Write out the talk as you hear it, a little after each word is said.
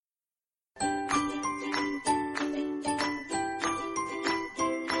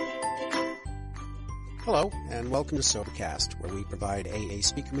Hello, and welcome to Sobercast, where we provide AA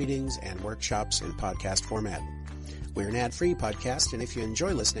speaker meetings and workshops in podcast format. We're an ad-free podcast, and if you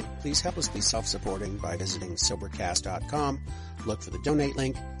enjoy listening, please help us be self-supporting by visiting Sobercast.com, look for the donate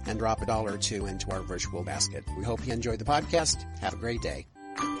link, and drop $1 or $2 into our virtual basket. We hope you enjoyed the podcast. Have a great day.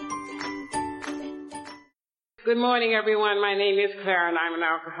 Good morning, everyone. My name is Clara, and I'm an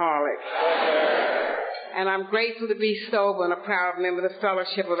alcoholic. And I'm grateful to be sober and a proud member of the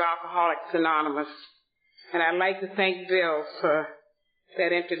Fellowship of Alcoholics Anonymous. And I'd like to thank Bill for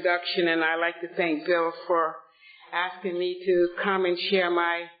that introduction, and I'd like to thank Bill for asking me to come and share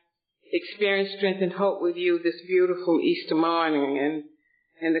my experience, strength, and hope with you this beautiful Easter morning,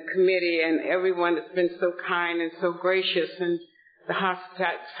 and the committee and everyone that's been so kind and so gracious, and the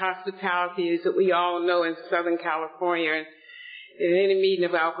hospitalities that we all know in Southern California and in any meeting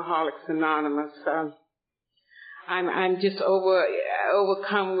of Alcoholics Anonymous. I'm just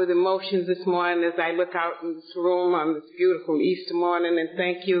overcome with emotions this morning as I look out in this room on this beautiful Easter morning, and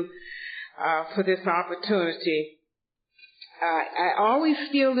thank you for this opportunity. I always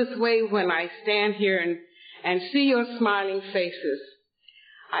feel this way when I stand here and see your smiling faces.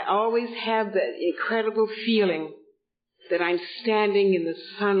 I always have that incredible feeling that I'm standing in the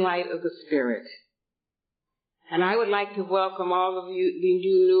sunlight of the Spirit. And I would like to welcome all of you, the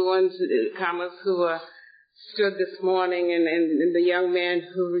new ones, comers who stood this morning, and the young man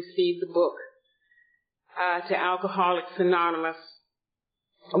who received the book, to Alcoholics Anonymous.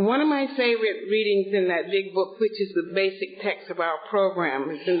 One of my favorite readings in that big book, which is the basic text of our program,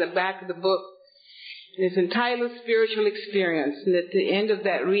 is in the back of the book. It's entitled Spiritual Experience, and at the end of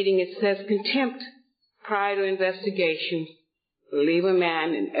that reading it says, "Contempt, pride, or investigation will leave a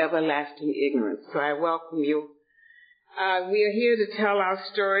man in everlasting ignorance." So I welcome you. We are here to tell our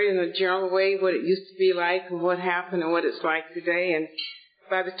story in a general way, what it used to be like and what happened and what it's like today. And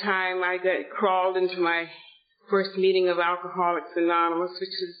by the time I crawled into my first meeting of Alcoholics Anonymous,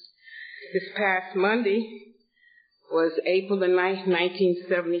 which was this past Monday, was April the 9th,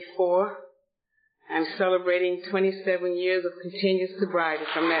 1974. I'm celebrating 27 years of continuous sobriety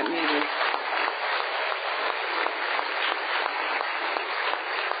from that meeting.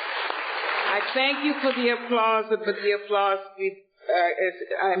 I thank you for the applause, but the applause,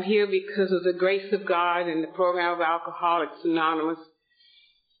 I'm here because of the grace of God and the program of Alcoholics Anonymous.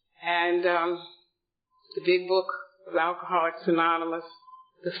 And the big book of Alcoholics Anonymous,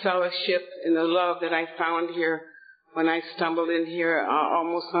 the fellowship and the love that I found here when I stumbled in here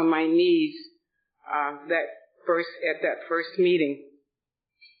almost on my knees at that first meeting.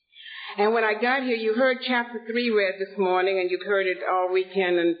 And when I got here, you heard chapter 3 read this morning, and you've heard it all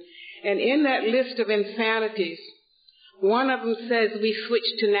weekend, and in that list of insanities, one of them says we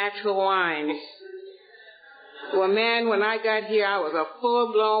switched to natural wines. Well, man, when I got here, I was a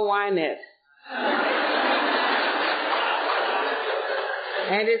full-blown winette.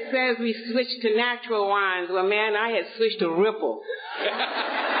 And it says we switched to natural wines. Well, man, I had switched to Ripple.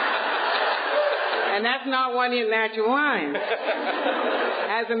 And that's not one of your natural wines.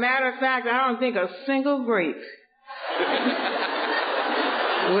 As a matter of fact, I don't think a single grape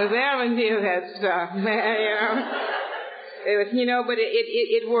was ever near that stuff, man, It was, but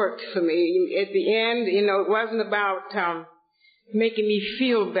it worked for me. At the end, it wasn't about making me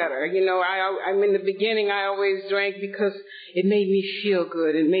feel better. I'm in the beginning, I always drank because it made me feel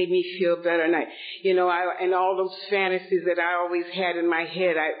good. It made me feel better. And and all those fantasies that I always had in my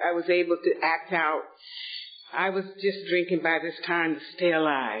head, I was able to act out. I was just drinking by this time to stay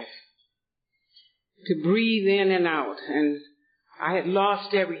alive, to breathe in and out. And I had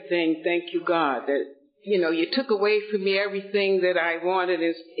lost everything, thank you, God, that, you took away from me everything that I wanted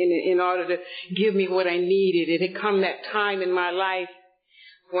in order to give me what I needed. It had come that time in my life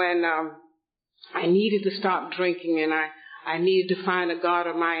when I needed to stop drinking, and I needed to find a God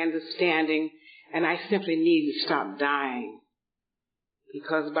of my understanding, and I simply needed to stop dying.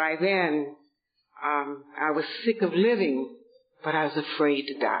 Because by then, I was sick of living, but I was afraid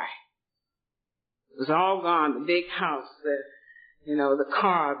to die. It was all gone, the big house, the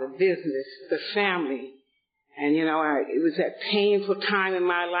car, the business, the family. And, it was that painful time in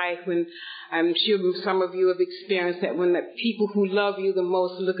my life when I'm sure some of you have experienced that, when the people who love you the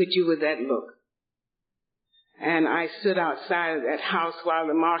most look at you with that look. And I stood outside of that house while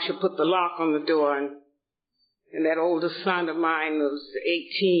the marshal put the lock on the door, and that older son of mine was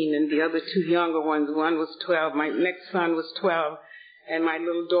 18, and the other two younger ones, one was 12, my next son was 12, and my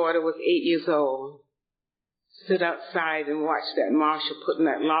little daughter was 8 years old. Stood outside and watched that marshal putting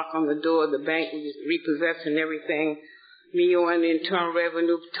that lock on the door. The bank was repossessing everything. Me owing the Internal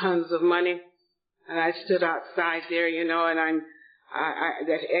Revenue tons of money. And I stood outside there, and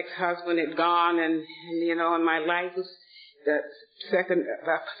that ex-husband had gone, and my life was the second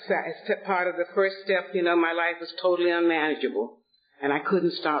part of the first step. My life was totally unmanageable, and I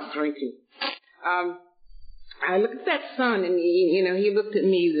couldn't stop drinking. I looked at that son, and he looked at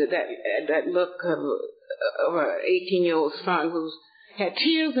me, that look of an 18-year-old son who had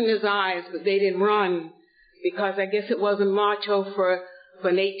tears in his eyes, but they didn't run, because I guess it wasn't macho for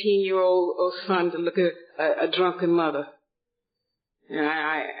an 18-year-old son to look at a drunken mother.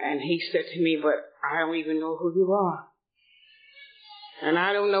 And he said to me, "But I don't even know who you are. And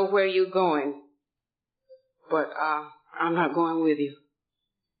I don't know where you're going. But I'm not going with you."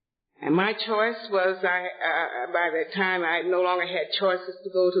 And my choice was, by that time, I no longer had choices to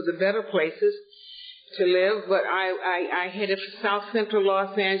go to the better places to live, but I headed for South Central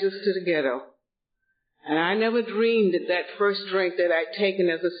Los Angeles to the ghetto. And I never dreamed that first drink that I'd taken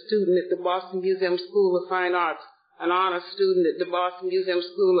as a student at the Boston Museum School of Fine Arts, an honor student at the Boston Museum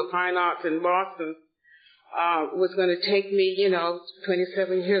School of Fine Arts in Boston, was going to take me,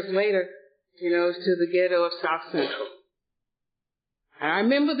 27 years later, to the ghetto of South Central. And I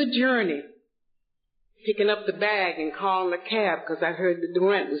remember the journey, picking up the bag and calling a cab because I heard that the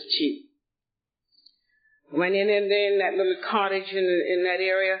rent was cheap. Went in that little cottage in that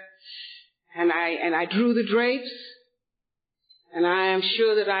area, and I drew the drapes, and I am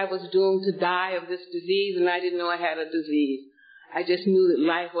sure that I was doomed to die of this disease, and I didn't know I had a disease. I just knew that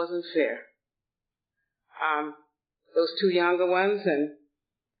life wasn't fair. Those two younger ones, and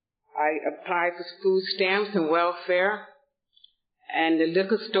I applied for food stamps and welfare, and the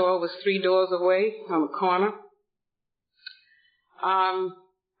liquor store was 3 doors away on the corner.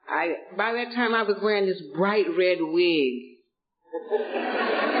 By that time, I was wearing this bright red wig.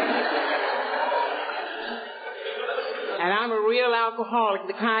 And I'm a real alcoholic,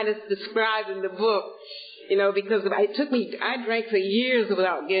 the kind that's described in the book, because I drank for years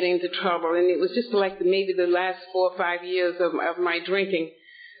without getting into trouble, and it was just like maybe the last 4 or 5 years of my drinking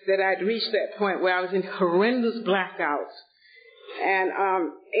that I'd reached that point where I was in horrendous blackouts. And,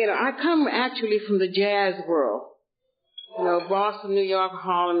 I come actually from the jazz world. Boston, New York,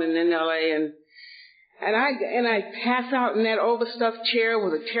 Harlem, and then L.A. And I pass out in that overstuffed chair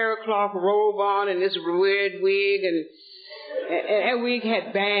with a terror cloth robe on and this red wig, and that wig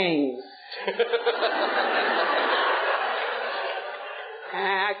had bangs. And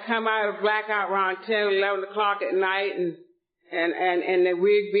I come out of blackout around 10, 11 o'clock at night, and the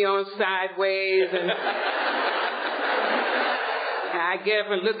wig be on sideways, and I get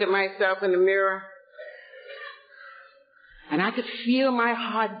up and look at myself in the mirror, and I could feel my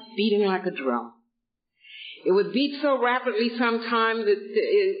heart beating like a drum. It would beat so rapidly sometimes that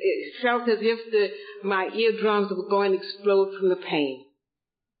it felt as if my eardrums were going to explode from the pain.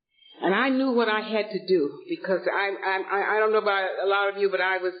 And I knew what I had to do, because I don't know about a lot of you, but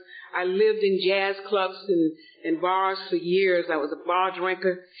I lived in jazz clubs and bars for years. I was a bar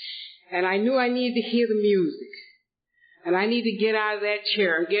drinker, and I knew I needed to hear the music. And I need to get out of that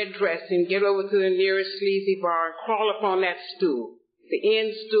chair and get dressed and get over to the nearest sleazy bar and crawl up on that stool, the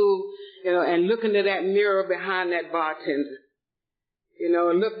end stool, and look into that mirror behind that bartender.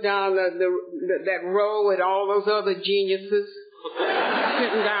 Look down that row at all those other geniuses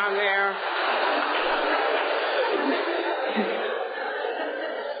sitting down there.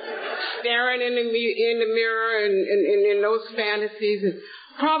 Staring in the mirror and in those fantasies, and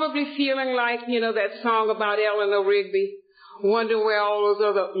probably feeling like, that song about Eleanor Rigby, wondering where all those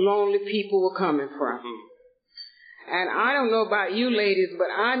other lonely people were coming from. And I don't know about you ladies, but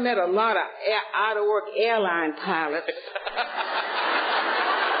I met a lot of out-of-work airline pilots.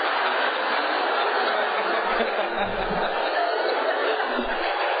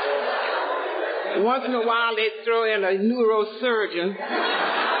 Once in a while, they'd throw in a neurosurgeon.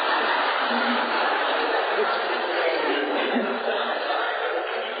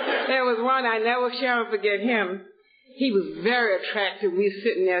 There was one, I never shall forget him. He was very attractive. We were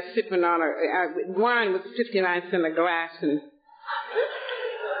sitting there sipping on wine was 59 cents a glass, and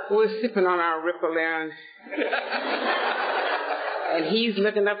we were sipping on our Ripple there. And he's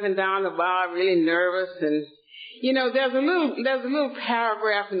looking up and down the bar, really nervous. And there's a little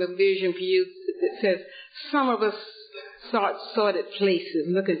paragraph in the vision for you that says, "Some of us sought sordid places,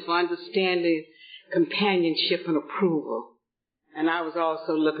 looking for understanding, companionship, and approval. And I was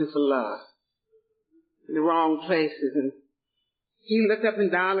also looking for love in the wrong places." And he looked up and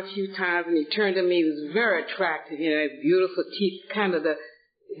down a few times, and he turned to me. He was very attractive, beautiful teeth, kind of the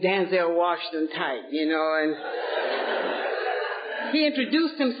Denzel Washington type, and he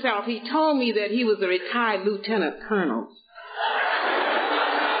introduced himself. He told me that he was a retired lieutenant colonel.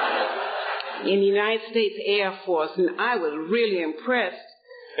 in the United States Air Force, and I was really impressed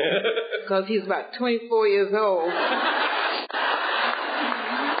because he's about 24 years old.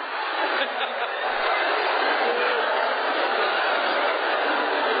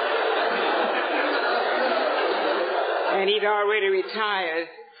 And he'd already retired.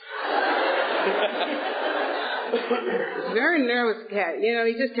 Very nervous cat. You know,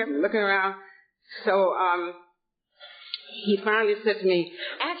 he just kept looking around. So he finally said to me,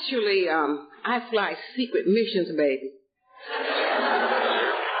 actually, I fly secret missions, baby.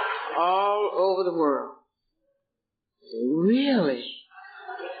 All over the world. Really?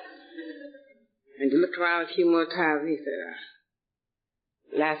 And he looked around a few more times and he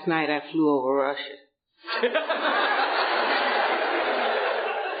said, last night I flew over Russia.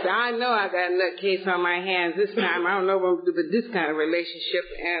 So I know I got a nut case on my hands this time. I don't know what I'm going to do with this kind of relationship.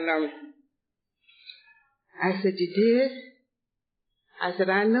 And I said, you did? I said,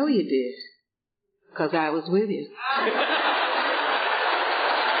 I know you did. Because I was with you.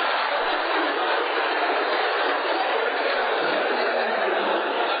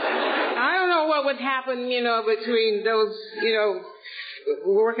 I don't know what would happen, you know, between those, you know,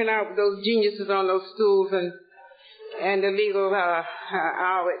 working out with those geniuses on those stools and the legal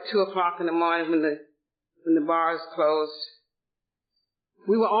hour at 2 o'clock in the morning when the bars closed.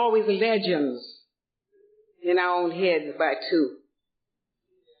 We were always legends in our own heads by 2.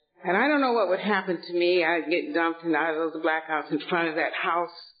 And I don't know what would happen to me. I'd get dumped out of those blackouts in front of that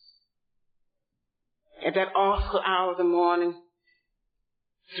house at that awful hour of the morning,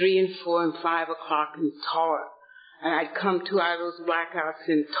 3 and 4 and 5 o'clock and tall. And I'd come to out of those blackouts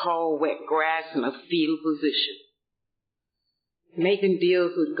in tall, wet grass in a fetal position, making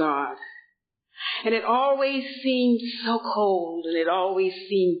deals with God. And it always seemed so cold, and it always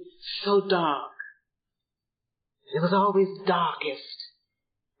seemed so dark. It was always darkest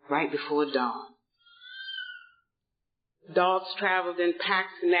right before dawn. Dogs traveled in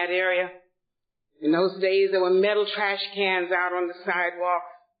packs in that area. In those days, there were metal trash cans out on the sidewalk.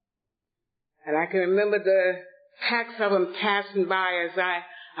 And I can remember the packs of them passing by as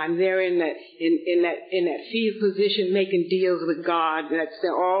I'm there in that fetal position making deals with God.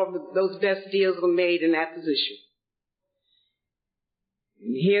 Those best deals were made in that position.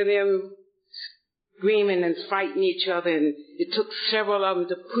 You hear them screaming and fighting each other, and it took several of them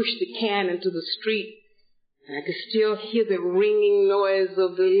to push the can into the street. And I could still hear the ringing noise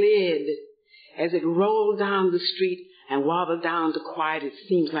of the lid as it rolled down the street and wobbled down to quiet. It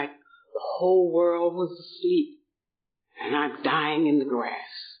seems like the whole world was asleep, and I'm dying in the grass.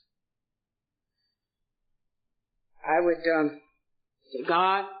 I would say,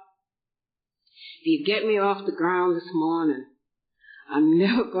 God, if you get me off the ground this morning, I'm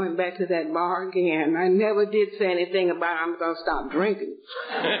never going back to that bar again. I never did say anything about I'm going to stop drinking.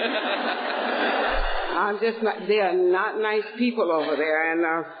 I'm just not, they are not nice people over there. And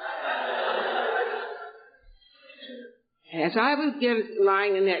as I was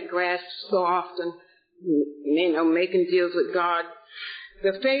lying in that grass so often, you know, making deals with God,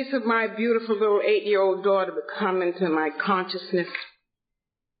 the face of my beautiful little 8-year-old daughter would come into my consciousness.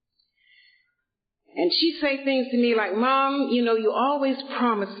 And she'd say things to me like, Mom, you know, you always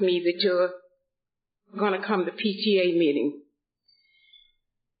promise me that you're going to come to PTA meeting.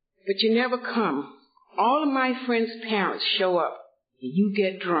 But you never come. All of my friends' parents show up, and you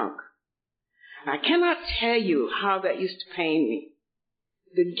get drunk. I cannot tell you how that used to pain me.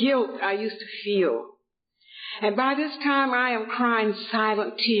 The guilt I used to feel. And by this time, I am crying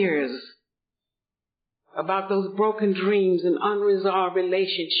silent tears about those broken dreams and unresolved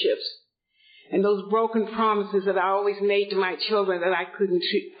relationships and those broken promises that I always made to my children that I couldn't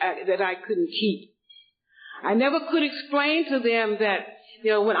keep. I never could explain to them that,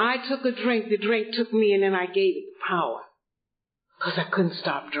 you know, when I took a drink, the drink took me and then I gave it the power because I couldn't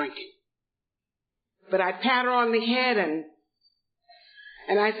stop drinking. But I'd pat her on the head and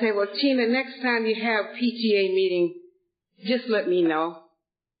I'd say, well, Tina, next time you have PTA meeting, just let me know.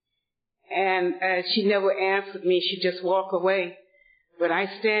 And she never answered me. She'd just walk away. But I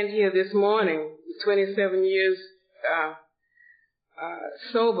stand here this morning, 27 years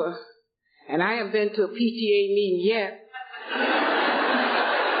sober, and I haven't been to a PTA meeting yet.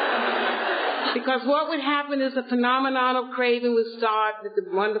 Because what would happen is a phenomenon of craving would start, that the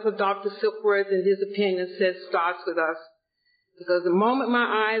wonderful Dr. Silkworth, in his opinion, says starts with us. Because the moment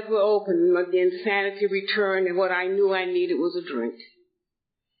my eyes were open, the insanity returned, and what I knew I needed was a drink.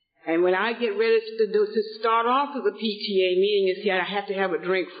 And when I get ready to start off with a PTA meeting, you see, I have to have a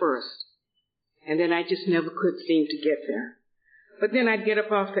drink first. And then I just never could seem to get there. But then I'd get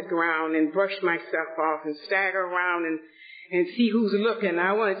up off the ground and brush myself off and stagger around and see who's looking.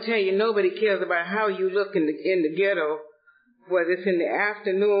 I want to tell you, nobody cares about how you look in the ghetto, whether it's in the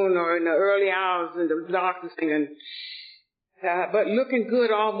afternoon or in the early hours in the darkness. But looking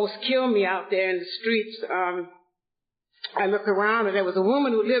good almost killed me out there in the streets. I looked around, and there was a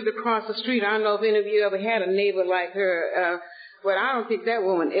woman who lived across the street. I don't know if any of you ever had a neighbor like her, but I don't think that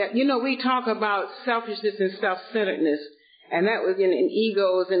woman. You know, we talk about selfishness and self-centeredness, and that was in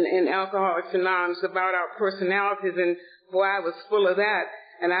egos and Alcoholics Anonymous, about our personalities, and boy, I was full of that.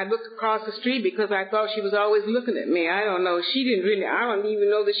 And I looked across the street because I thought she was always looking at me. I don't know. She didn't really, I don't even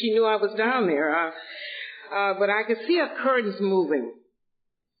know that she knew I was down there. But I could see her curtains moving.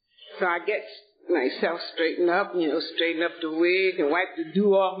 So I get myself straightened up, straighten up the wig and wipe the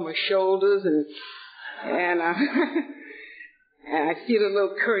dew off my shoulders, and and I see the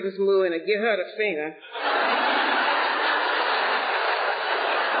little curtains moving, and I give her the finger.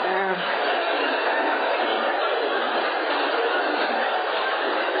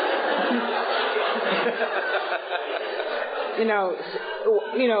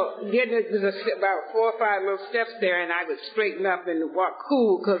 Getting about 4 or 5 little steps there, and I would straighten up and walk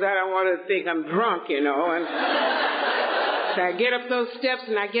cool because I don't want her to think I'm drunk, And so I get up those steps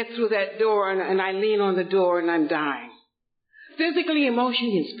and I get through that door, and I lean on the door, and I'm dying. Physically,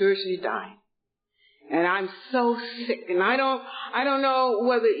 emotionally, and spiritually dying. And I'm so sick, and I don't know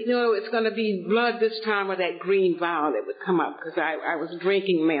whether, it's going to be blood this time or that green vial that would come up, because I was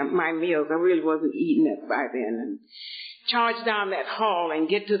drinking my meals. I really wasn't eating it by then. And charge down that hall and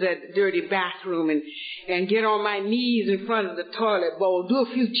get to that dirty bathroom and get on my knees in front of the toilet bowl, do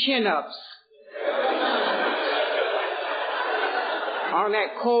a few chin-ups on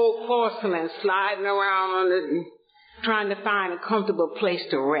that cold porcelain, sliding around on it and trying to find a comfortable place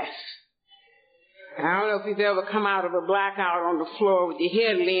to rest. And I don't know if you've ever come out of a blackout on the floor with your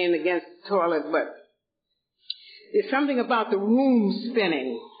head laying against the toilet, but there's something about the room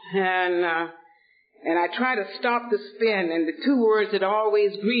spinning, and I try to stop the spin, and the 2 words that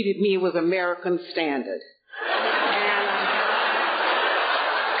always greeted me was American Standard.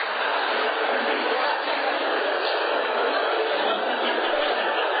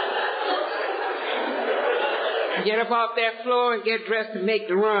 And get up off that floor and get dressed and make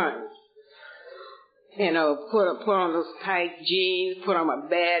the run. Put on those tight jeans, put on my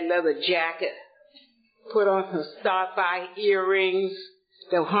bad leather jacket, put on some starfire earrings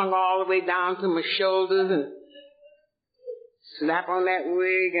that hung all the way down to my shoulders, and slap on that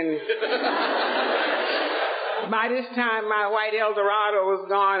wig. And by this time, my white Eldorado was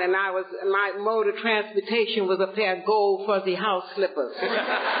gone, and my mode of transportation was a pair of gold fuzzy house slippers.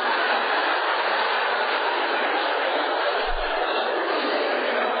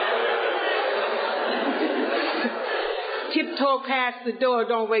 Tiptoe past the door,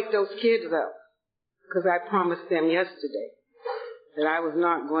 don't wake those kids up, because I promised them yesterday that I was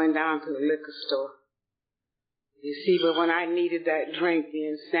not going down to the liquor store. You see, but when I needed that drink, the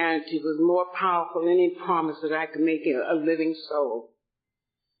insanity was more powerful than any promise that I could make a living soul.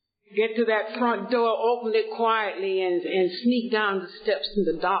 Get to that front door, open it quietly, and sneak down the steps in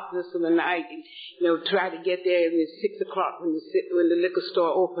the darkness of the night, and, try to get there at 6 o'clock when the liquor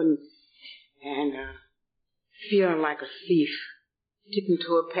store opened, and feeling like a thief, tipping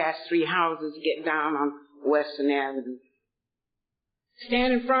to past 3 houses, get down on Western Avenue.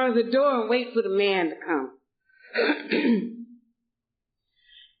 Stand in front of the door and wait for the man to come.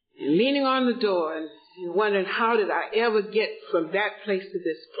 And leaning on the door and wondering, how did I ever get from that place to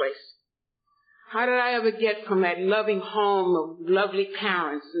this place? How did I ever get from that loving home of lovely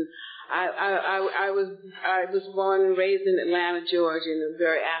parents? And I was born and raised in Atlanta, Georgia, in a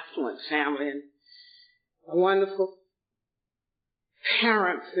very affluent family, and wonderful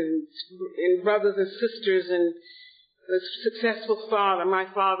parents and brothers and sisters, and a successful father. My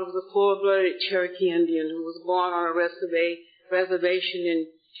father was a full-blooded Cherokee Indian who was born on a reservation in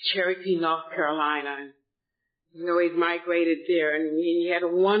Cherokee, North Carolina. And, he'd migrated there, and he had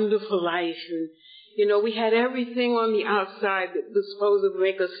a wonderful life. And, we had everything on the outside that was supposed to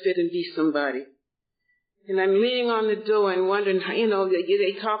make us fit and be somebody. And I'm leaning on the door and wondering,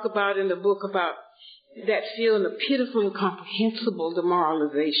 they talk about in the book about that feeling of pitiful, incomprehensible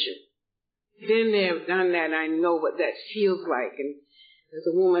demoralization. Been there, done that, I know what that feels like. And as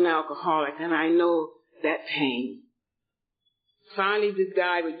a woman alcoholic, and I know that pain. Finally, this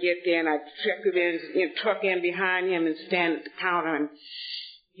guy would get there, and I'd truck in behind him and stand at the counter, and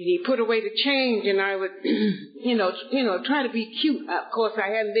he put away the change, and I would, try to be cute. Of course, I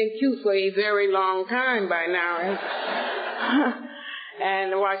hadn't been cute for a very long time by now.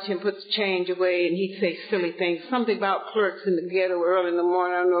 And watch him put the change away, and he'd say silly things. Something about clerks in the ghetto early in the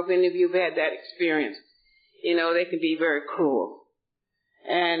morning. I don't know if any of you have had that experience. they can be very cruel.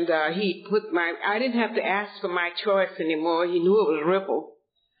 And I didn't have to ask for my choice anymore. He knew it was Ripple.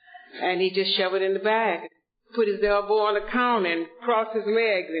 And he just shoved it in the bag, put his elbow on the counter and crossed his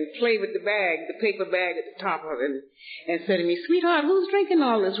legs and played with the bag, the paper bag at the top of it, and said to me, "Sweetheart, who's drinking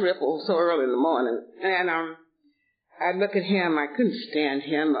all this Ripple so early in the morning?" And I'd look at him. I couldn't stand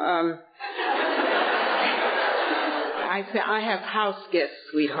him. I said, "I have house guests,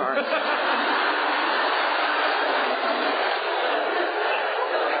 sweetheart."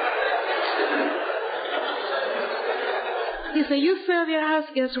 He said, "You serve your house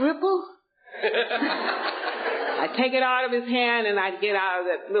guests Ripple?" I take it out of his hand, and I'd get out of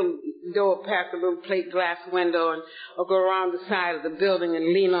that little door past the little plate glass window and I'll go around the side of the building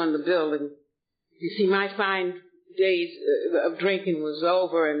and lean on the building. You see, my fine days of drinking was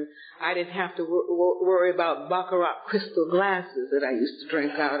over, and I didn't have to worry about Baccarat crystal glasses that I used to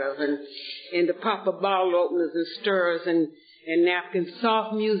drink out of, and the proper bottle openers and stirrers and napkins,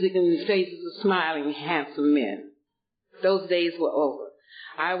 soft music in the faces of smiling, handsome men. Those days were over.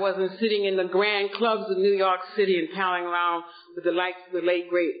 I wasn't sitting in the grand clubs of New York City and palling around with the likes of the late,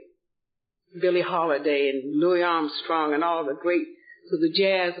 great Billie Holiday and Louis Armstrong and all the greats of the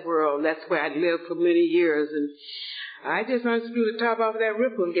jazz world. That's where I lived for many years. And I just unscrew the top off of that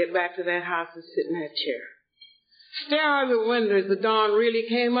Ripple and get back to that house and sit in that chair. Stare out of the window as the dawn really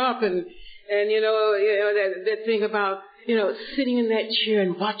came up, and that thing about, sitting in that chair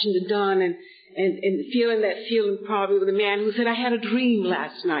and watching the dawn and feeling that feeling probably with a man who said, "I had a dream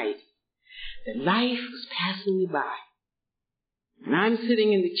last night that life was passing me by. And I'm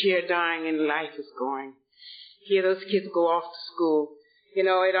sitting in the chair dying and life is going." Hear those kids go off to school. It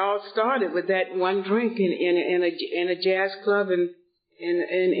all started with that one drink in a jazz club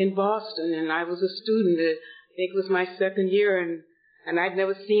in Boston. And I was a student. I think it was my second year, and I'd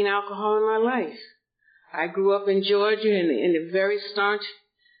never seen alcohol in my life. I grew up in Georgia in a very staunch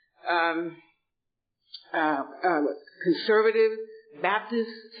conservative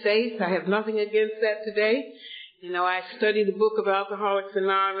Baptist faith. I have nothing against that today. I studied the book of Alcoholics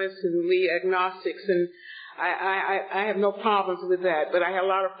Anonymous and we agnostics, and I have no problems with that. But I had a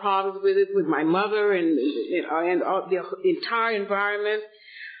lot of problems with it with my mother and all, the entire environment.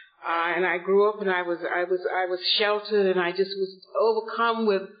 And I grew up and I was sheltered, and I just was overcome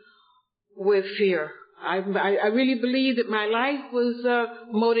with fear. I really believe that my life was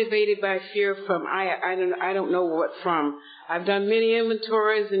motivated by fear from I don't know what from. I've done many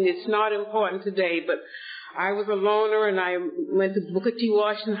inventories, and it's not important today, but I was a loner, and I went to Booker T.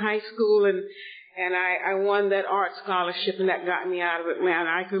 Washington High School, and I won that art scholarship, and that got me out of Atlanta.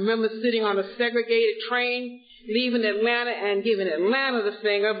 I can remember sitting on a segregated train, leaving Atlanta and giving Atlanta the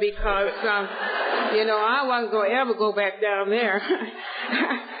finger because, I wasn't going to ever go back down there.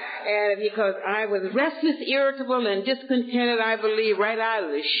 And because I was restless, irritable, and discontented, I believe, right out of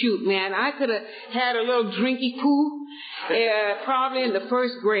the chute, man. I could have had a little drinky poo, probably in the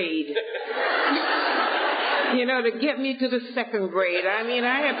first grade. To get me to the second grade. I mean,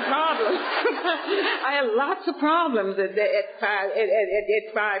 I had problems. I had lots of problems at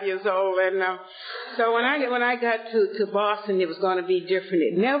 5 years old. And so when I got to Boston, it was going to be different.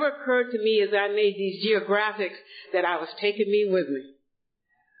 It never occurred to me as I made these geographics that I was taking me with me.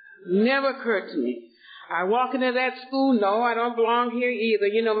 Never occurred to me. I walk into that school, no, I don't belong here either.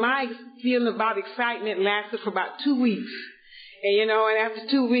 My feeling about excitement lasted for about 2 weeks. And, and after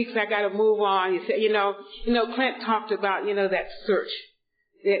 2 weeks, I got to move on. You say, Clint talked about, that search.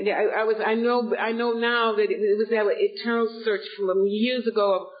 I know now that it was that eternal search from years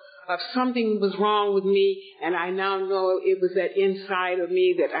ago of something was wrong with me, and I now know it was that inside of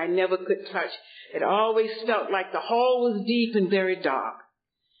me that I never could touch. It always felt like the hole was deep and very dark.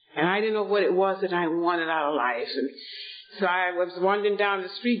 And I didn't know what it was that I wanted out of life. And so I was wandering down the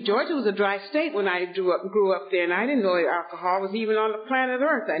street. Georgia was a dry state when I grew up there, and I didn't know alcohol was even on the planet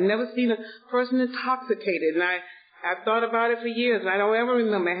Earth. I'd never seen a person intoxicated, and I've thought about it for years, and I don't ever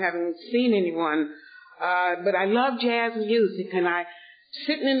remember having seen anyone. But I love jazz music, and I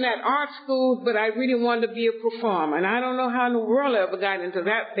sitting in that art school, but I really wanted to be a performer. And I don't know how in the world I ever got into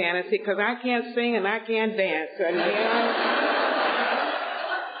that fantasy, because I can't sing and I can't dance. And,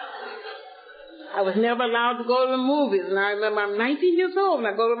 I was never allowed to go to the movies, and I remember I'm 19 years old, and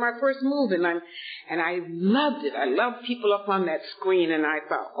I go to my first movie, and I loved it. I loved people up on that screen, and I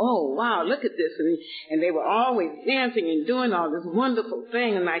thought, oh, wow, look at this. And they were always dancing and doing all this wonderful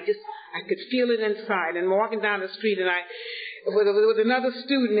thing, and I could feel it inside. And walking down the street, and with another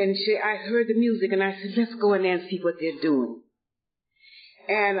student, and I heard the music, and I said, let's go in there and see what they're doing.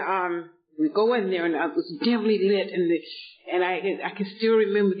 And We go in there, and it was dimly lit, and I can still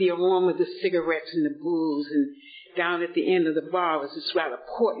remember the aroma of the cigarettes and the booze. And down at the end of the bar was this rather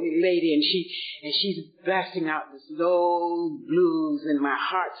portly lady, and she's blasting out this low blues, and my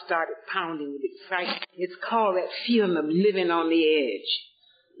heart started pounding with excitement. It's called that feeling of living on the edge.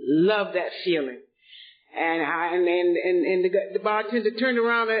 Love that feeling. And the bartender turned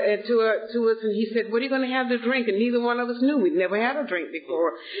around to us, and he said, "What are you going to have to drink?" And neither one of us knew. We'd never had a drink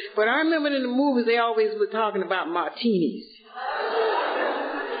before. But I remember in the movies they always were talking about martinis.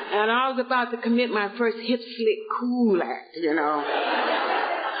 And I was about to commit my first hip, slick, cool act, you know.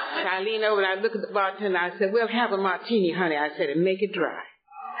 So I leaned over and I looked at the bartender and I said, "We'll have a martini, honey." I said, "and make it dry."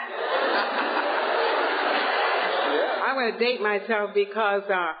 I'm going to date myself because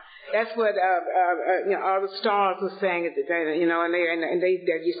that's what all the stars were saying at the time, you know, and they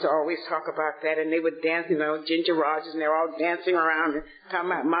used to always talk about that, and they would dance, you know, Ginger Rogers, and they were all dancing around and talking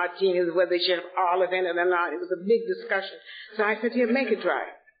about martinis, whether they should have olive in it or not. It was a big discussion. So I said, "Here, make it dry."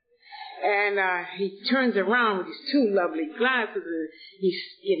 And he turns around with these two lovely glasses, and he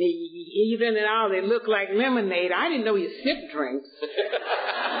even and all, they look like lemonade. I didn't know you sipped drinks.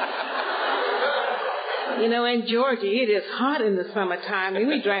 You know, in Georgia, it is hot in the summertime, and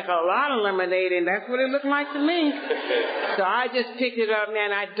we drank a lot of lemonade, and that's what it looked like to me. So I just picked it up,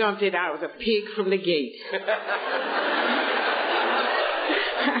 man, I dumped it. I was a pig from the gate.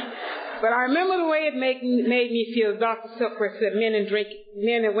 But I remember the way it made me feel. Dr. Silkworth said men and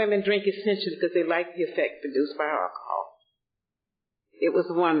women drink essentially because they like the effect produced by alcohol. It was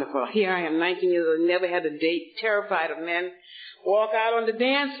wonderful. Here I am, 19 years old, never had a date, terrified of men. Walk out on the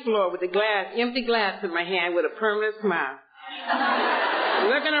dance floor with a empty glass in my hand with a permanent smile.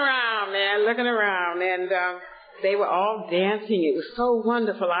 Looking around, man, looking around. And they were all dancing. It was so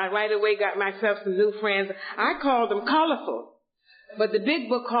wonderful. I right away got myself some new friends. I called them colorful, but the big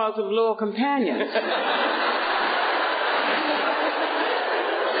book calls them loyal companions.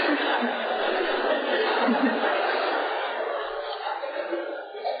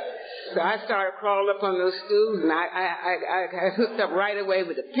 So I started crawling up on those stools, and I hooked up right away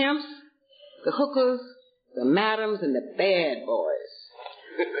with the pimps, the hookers, the madams, and the bad boys.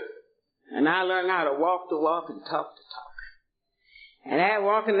 And I learned how to walk the walk and talk the talk. And that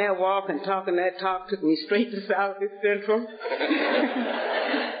walk and talking that talk took me straight to Southeast Central.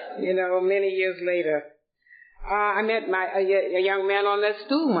 You know, many years later. I met a young man on that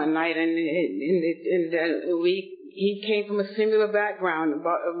stool one night, and he came from a similar background, a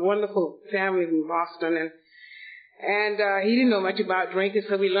wonderful family in Boston, and he didn't know much about drinking,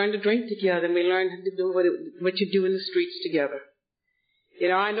 so we learned to drink together, and we learned to do what you do in the streets together. You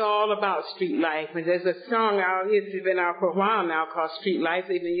know, I know all about street life, and there's a song out, it's been out for a while now, called Street Life.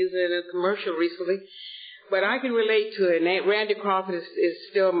 They've been using it in a commercial recently, but I can relate to it. And Randy Crawford is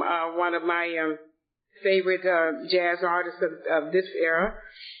still one of my favorite jazz artists of this era.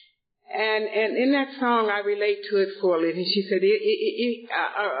 And in that song, I relate to it fully. And she said,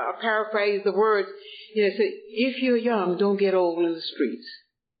 I'll paraphrase the words, you know, it said, "If you're young, don't get old in the streets.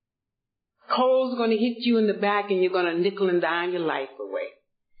 Cold's going to hit you in the back, and you're going to nickel and dime your life away.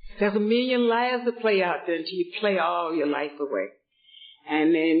 There's a million lives to play out there until you play all your life away."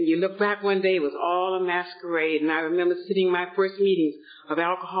 And then you look back one day, it was all a masquerade. And I remember sitting in my first meetings of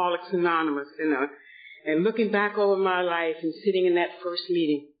Alcoholics Anonymous, and looking back over my life and sitting in that first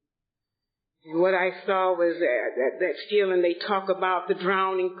meeting. And what I saw was that feeling they talk about, the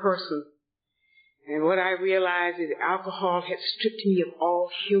drowning person. And what I realized is alcohol had stripped me of all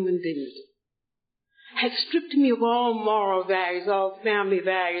human dignity. Had stripped me of all moral values, all family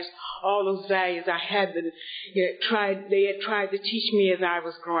values, all those values I had been, they had tried to teach me as I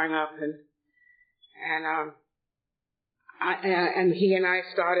was growing up. And he and I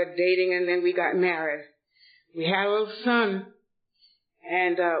started dating, and then we got married. We had a little son,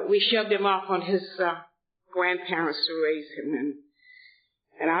 and we shoved him off on his grandparents to raise him.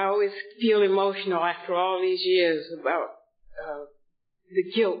 And I always feel emotional after all these years about the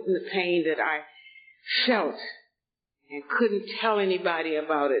guilt and the pain that I felt and couldn't tell anybody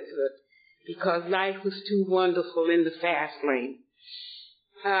about it because life was too wonderful in the fast lane.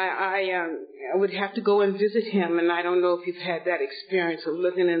 I would have to go and visit him, and I don't know if you've had that experience of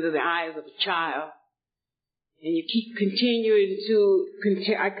looking into the eyes of a child. And you keep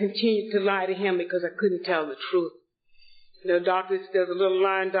I continued to lie to him because I couldn't tell the truth. You know, there's a little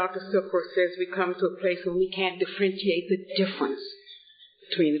line Dr. Silkworth says, we come to a place where we can't differentiate the difference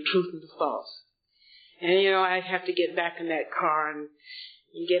between the truth and the false. And, you know, I'd have to get back in that car and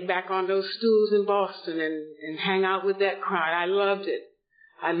get back on those stools in Boston and hang out with that crowd. I loved it.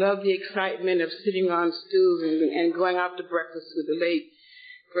 I loved the excitement of sitting on stools and going out to breakfast with the late,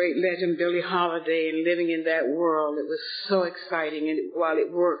 great legend Billie Holiday and living in that world. It was so exciting and while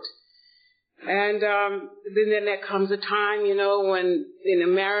it worked. And then there comes a time, you know, when in a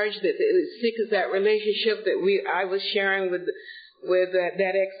marriage that as sick as that relationship that I was sharing with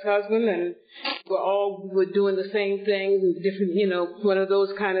that ex-husband, and we're doing the same things and different, you know, one of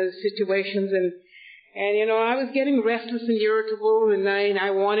those kind of situations, and you know, I was getting restless and irritable, and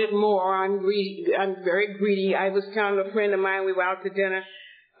I wanted more. I'm very greedy. I was telling a friend of mine, we were out to dinner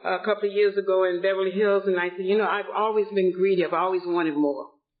a couple of years ago in Beverly Hills, and I said, you know, I've always been greedy. I've always wanted more.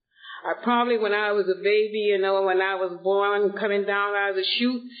 I probably, when I was a baby, you know, when I was born, coming down out of the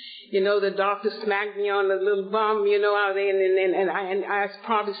chute, you know, the doctor smacked me on the little bum, you know, out there, and I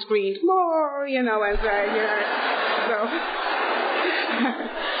probably screamed, more, you know, as I, you know,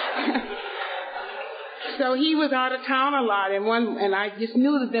 so he was out of town a lot, and I just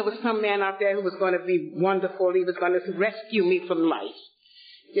knew that there was some man out there who was going to be wonderful. He was going to rescue me from life.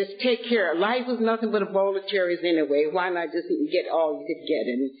 Just take care. Life was nothing but a bowl of cherries anyway. Why not just get all you could get?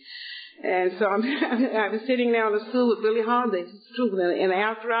 And so I was sitting there on the stool with Billie Holiday, in an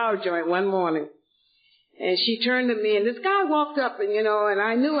after-hour joint one morning. And she turned to me, and this guy walked up, and, you know, and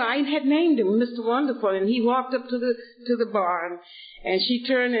I knew I had named him Mr. Wonderful, and he walked up to the bar, and she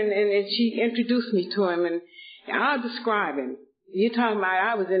turned and she introduced me to him, and I'll describe him. You're talking about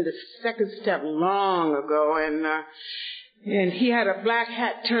I was in the second step long ago, and he had a black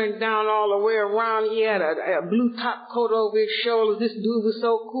hat turned down all the way around. He had a blue top coat over his shoulders. This dude was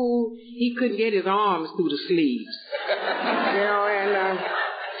so cool, he couldn't get his arms through the sleeves. You know,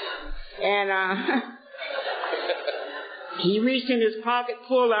 and he reached in his pocket,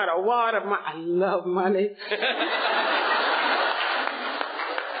 pulled out a wad of money. I love money.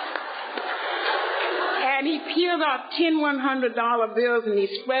 And he peeled out 10 $100 bills, and he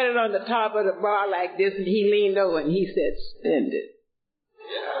spread it on the top of the bar like this, and he leaned over and he said, spend it.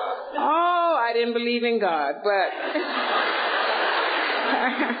 Oh, I didn't believe in God, but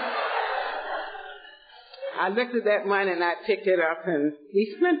I looked at that money and I picked it up and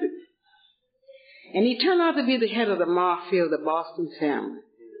he spent it. And he turned out to be the head of the mafia of the Boston family.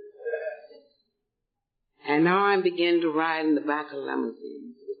 And now I'm beginning to ride in the back of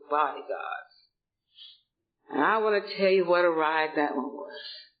limousines with bodyguards. And I want to tell you what a ride that one was.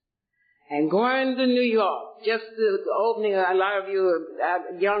 And going to New York, just the opening, a lot of you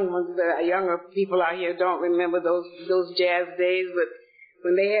younger people out here don't remember those jazz days, but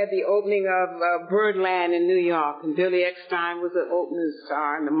when they had the opening of Birdland in New York, and Billy Eckstine was the opening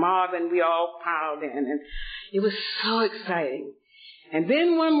star, and the mob, and we all piled in, and it was so exciting. And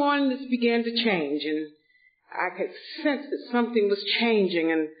then one morning this began to change, and I could sense that something was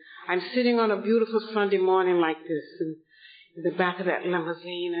changing, and I'm sitting on a beautiful Sunday morning like this, and in the back of that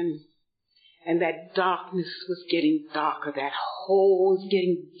limousine, and that darkness was getting darker, that hole was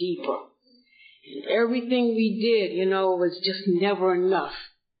getting deeper. And everything we did, you know, was just never enough.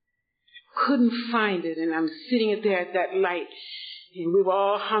 Couldn't find it, and I'm sitting there at that light, and we were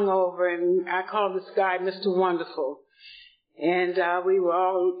all hung over, and I called this guy Mr. Wonderful. And we were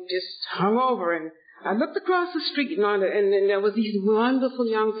all just hung over, and I looked across the street, and there was these wonderful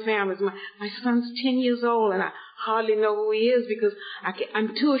young families. My son's 10 years old, and I hardly know who he is because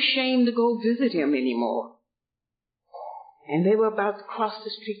I'm too ashamed to go visit him anymore. And they were about to cross the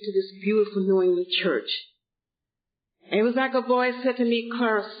street to this beautiful New England church. And it was like a voice said to me,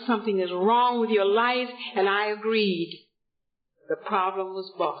 Clara, something is wrong with your life, and I agreed. The problem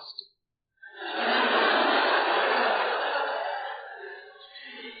was Boston.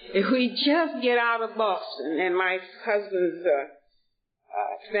 If we just get out of Boston, and my husband's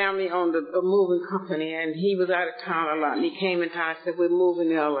family owned a moving company, and he was out of town a lot, and he came in town and said, we're moving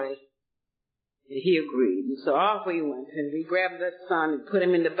to L.A. And he agreed. And so off we went, and we grabbed that son and put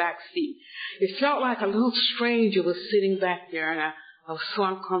him in the back seat. It felt like a little stranger was sitting back there, and I was so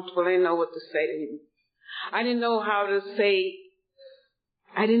uncomfortable. I didn't know what to say to him. I didn't know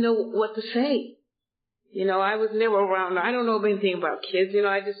what to say. You know, I was never around. I don't know anything about kids. You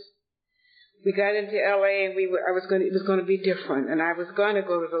know, we got into L.A. and it was going to be different. And I was going to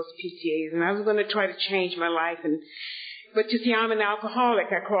go to those PTAs, and I was going to try to change my life. But you see, I'm an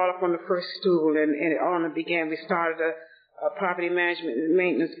alcoholic. I crawled up on the first stool, and it all began. We started a property management and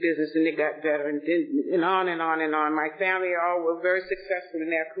maintenance business, and it got better, and on and on and on. My family all were very successful in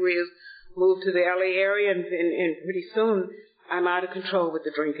their careers, moved to the L.A. area, and pretty soon I'm out of control with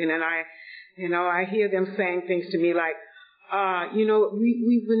the drinking, and I hear them saying things to me like,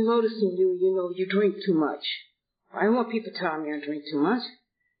 we've been noticing you drink too much. I don't want people telling me I drink too much.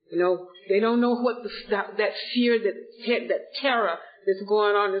 You know, they don't know what that fear, that terror that's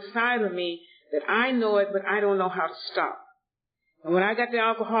going on inside of me, that I know it, but I don't know how to stop. And when I got to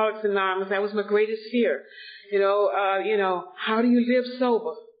Alcoholics Anonymous, that was my greatest fear. How do you live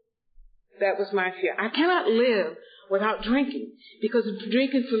sober? That was my fear. I cannot live without drinking, because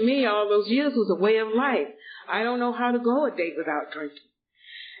drinking for me all those years was a way of life. I don't know how to go a day without drinking.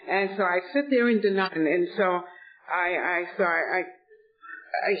 And so I sit there in denial, and so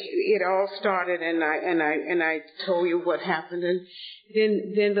it all started, and I told you what happened, and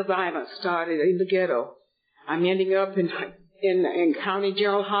then the violence started in the ghetto. I'm ending up in County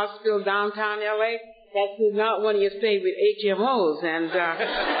General Hospital, downtown LA. That's not one of your favorite HMOs, and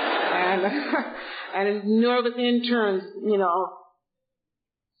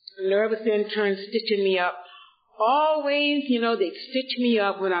nervous interns, stitching me up. Always, they stitch me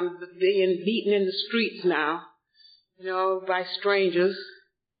up when I'm being beaten in the streets now, by strangers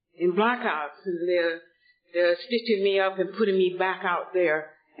in blackouts, and they're stitching me up and putting me back out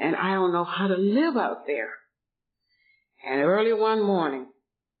there, and I don't know how to live out there. And early one morning,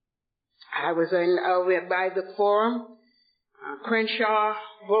 I was by the Forum, Crenshaw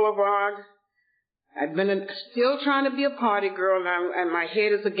Boulevard. I'd been still trying to be a party girl, and my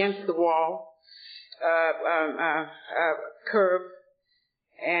head is against the wall, curb,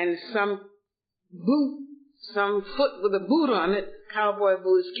 and some foot with a boot on it, cowboy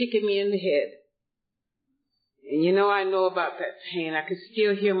boot, is kicking me in the head. And I know about that pain. I can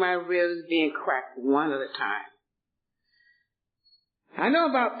still hear my ribs being cracked one at a time. I know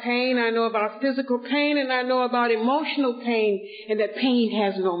about pain, I know about physical pain, and I know about emotional pain, and that pain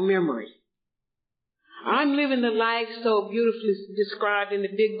has no memory. I'm living the life so beautifully described in the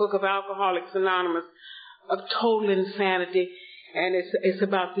big book of Alcoholics Anonymous of total insanity, and it's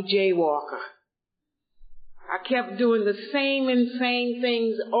about the jaywalker. I kept doing the same insane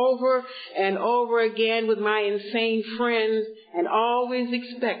things over and over again with my insane friends, and always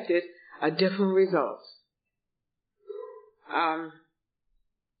expected a different result.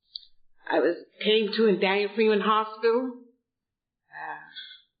 I came to in Daniel Freeman Hospital.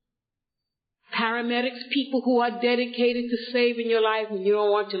 Paramedics, people who are dedicated to saving your life when you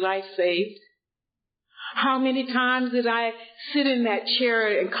don't want your life saved. How many times did I sit in that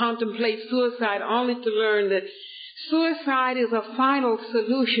chair and contemplate suicide, only to learn that suicide is a final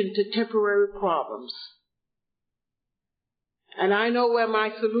solution to temporary problems. And I know where my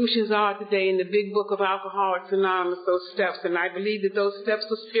solutions are today in the big book of Alcoholics Anonymous, those steps, and I believe that those steps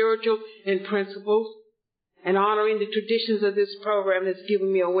are spiritual in principle, and honoring the traditions of this program has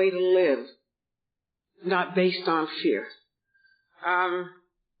given me a way to live, not based on fear.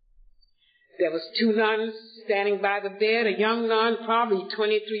 There was 2 nuns standing by the bed, a young nun, probably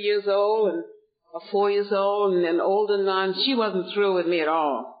 23 years old, and a 4 years old, and an older nun. She wasn't through with me at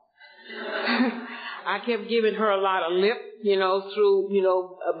all. I kept giving her a lot of lip, through,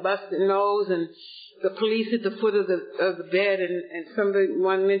 a busted nose, and the police at the foot of the bed, and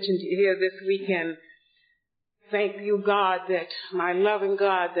someone mentioned here this weekend, thank you, God, that my loving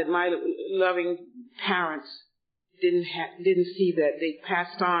parents didn't see that. They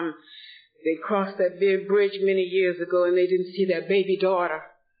passed on. They crossed that big bridge many years ago, and they didn't see their baby daughter,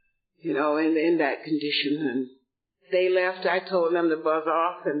 in that condition. And they left. I told them to buzz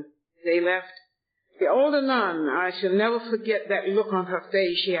off, and they left. The older nun, I shall never forget that look on her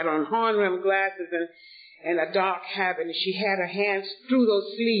face. She had on horn-rimmed glasses and a dark habit, and she had her hands through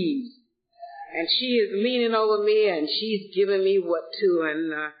those sleeves. And she is leaning over me, and she's giving me what to,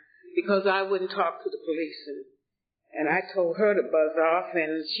 and because I wouldn't talk to the police. And I told her to buzz off,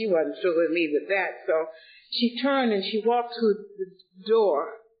 and she wasn't through with me with that. So she turned and she walked to the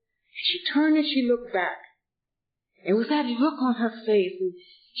door. She turned and she looked back. And with that look on her face, and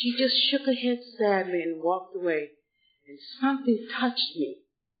she just shook her head sadly and walked away. And something touched me.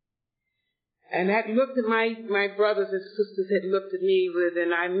 And that look that my brothers and sisters had looked at me with,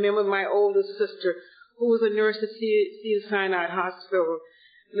 and I remember my older sister, who was a nurse at Cedars-Sinai Hospital,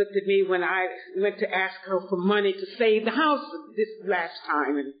 looked at me when I went to ask her for money to save the house this last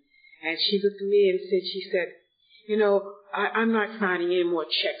time. And she looked at me and she said, I'm not signing any more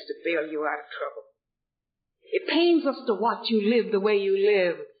checks to bail you out of trouble. It pains us to watch you live the way you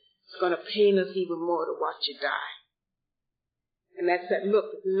live. It's going to pain us even more to watch you die. And that's that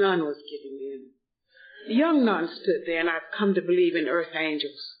look that the nun was giving me. The young nun stood there, and I've come to believe in earth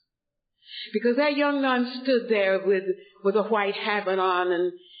angels. Because that young nun stood there with a white habit on,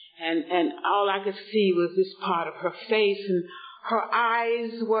 and all I could see was this part of her face, and her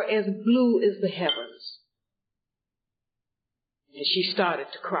eyes were as blue as the heavens. And she started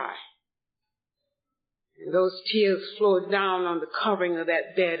to cry. And those tears flowed down on the covering of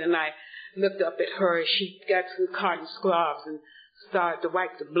that bed, and I looked up at her as she got some cotton swabs and started to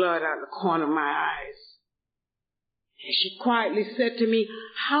wipe the blood out of the corner of my eyes. And she quietly said to me,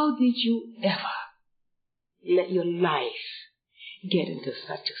 how did you ever let your life get into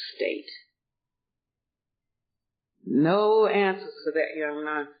such a state? No answers for that, young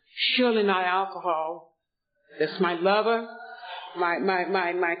nun. Surely not alcohol. That's my lover,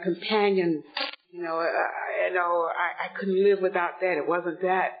 my companion. I couldn't live without that. It wasn't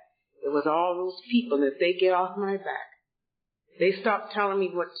that. It was all those people. If they get off my back, they stopped telling me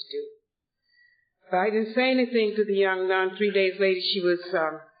what to do. But I didn't say anything to the young nun. 3 days later, she was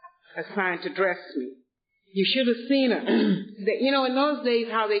assigned to dress me. You should have seen her. In those days,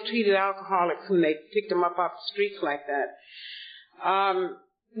 how they treated alcoholics when they picked them up off the streets like that.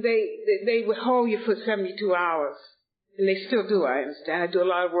 They would hold you for 72 hours. And they still do, I understand. I do a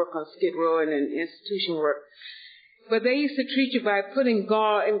lot of work on Skid Row and in institution work. But they used to treat you by putting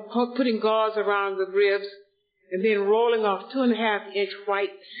gauze around the ribs and then rolling off 2.5-inch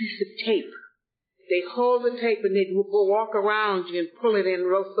white piece of tape. They hold the tape and they'd walk around you and pull it in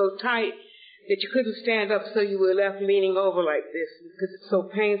so tight that you couldn't stand up, so you were left leaning over like this because it's so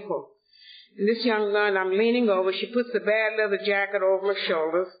painful. And this young nun, I'm leaning over. She puts the bad leather jacket over her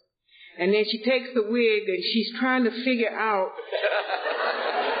shoulders, and then she takes the wig and she's trying to figure out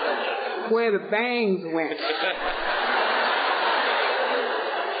where the bangs went.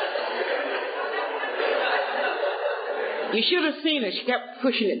 You should have seen her. She kept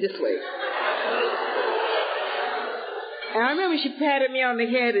pushing it this way. And I remember she patted me on the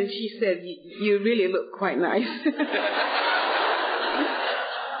head and she said, you really look quite nice.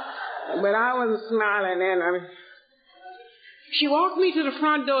 But I wasn't smiling. And she walked me to the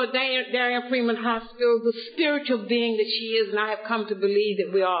front door of Darian Freeman Hospital, the spiritual being that she is, and I have come to believe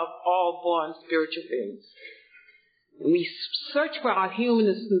that we are all born spiritual beings. And we search for our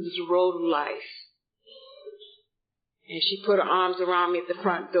humanness through this road of life. And she put her arms around me at the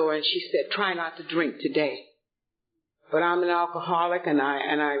front door and she said, try not to drink today. But I'm an alcoholic, and I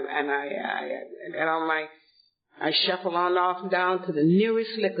shuffle on off down to the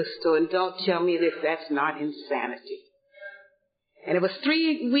nearest liquor store, and don't tell me that that's not insanity. And it was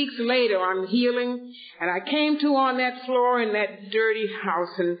 3 weeks later, I'm healing, and I came to on that floor in that dirty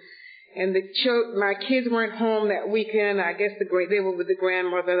house, and my kids weren't home that weekend. I guess they were with the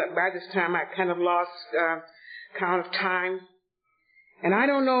grandmother. By this time, I kind of lost count of time. And I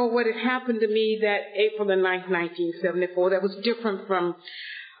don't know what had happened to me that April the 9th, 1974, that was different from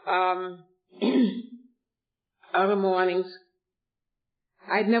other mornings.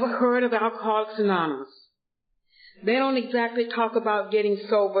 I'd never heard of Alcoholics Anonymous. They don't exactly talk about getting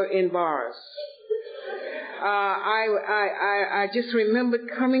sober in bars. I just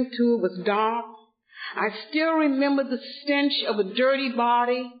remembered coming to, it was dark. I still remember the stench of a dirty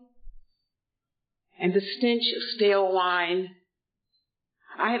body and the stench of stale wine.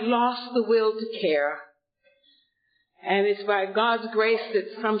 I had lost the will to care. And it's by God's grace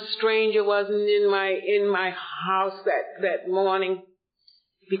that some stranger wasn't in my house that morning.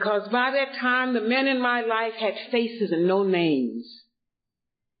 Because by that time, the men in my life had faces and no names.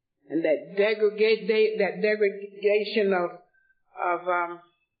 And that degradation of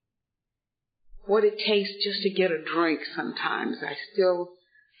what it takes just to get a drink sometimes, I still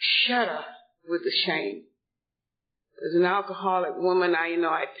shudder with the shame. As an alcoholic woman,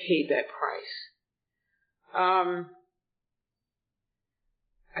 I paid that price.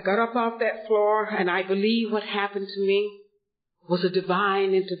 I got up off that floor, and I believe what happened to me was a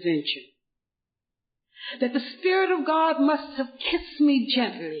divine intervention. That the Spirit of God must have kissed me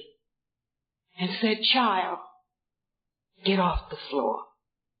gently and said, child, get off the floor.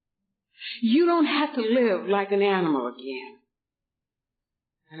 You don't have to live like an animal again.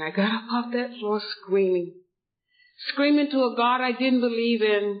 And I got up off that floor screaming to a God I didn't believe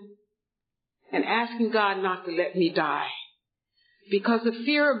in, and asking God not to let me die. Because the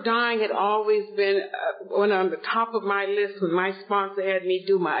fear of dying had always been on the top of my list when my sponsor had me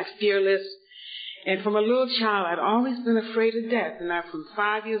do my fear list. And from a little child, I'd always been afraid of death. And I'm from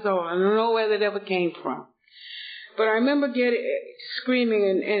 5 years old. I don't know where that ever came from. But I remember screaming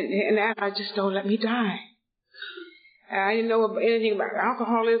and I just, don't let me die. I didn't know anything about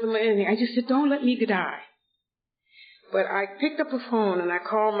alcoholism or anything. I just said, don't let me die. But I picked up the phone and I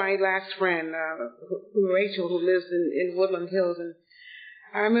called my last friend, Rachel, who lives in Woodland Hills. And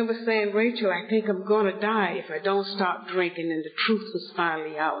I remember saying, Rachel, I think I'm going to die if I don't stop drinking. And the truth was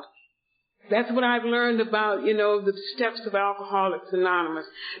finally out. That's what I've learned about, the steps of Alcoholics Anonymous,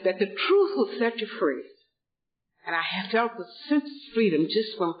 that the truth will set you free. And I have felt the sense of freedom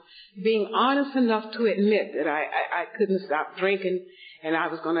just from being honest enough to admit that I couldn't stop drinking and I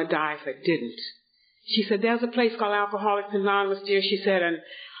was going to die if I didn't. She said, there's a place called Alcoholics Anonymous, dear. She said, and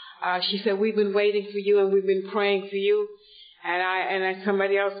She said, we've been waiting for you and we've been praying for you. And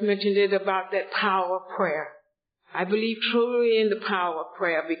somebody else mentioned it about that power of prayer. I believe truly in the power of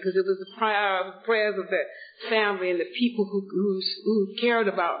prayer because it was the prayers of the family and the people who cared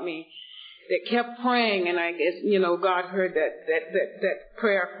about me that kept praying. And I guess, God heard that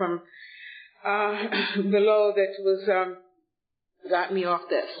prayer from below that was got me off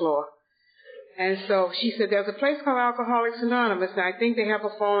that floor. And so she said, there's a place called Alcoholics Anonymous, and I think they have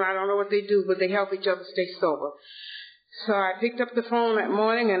a phone. I don't know what they do, but they help each other stay sober. So I picked up the phone that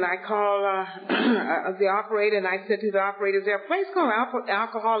morning, and I called the operator, and I said to the operator, is there a place called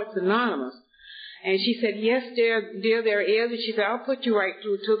Alcoholics Anonymous? And she said, yes, dear, there is. And she said, I'll put you right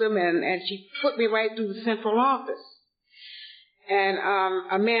through to them. And she put me right through the central office. And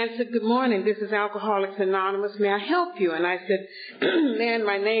a man said, good morning, this is Alcoholics Anonymous. May I help you? And I said, man,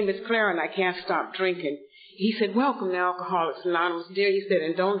 my name is Clara, and I can't stop drinking. He said, welcome to Alcoholics Anonymous, dear. He said,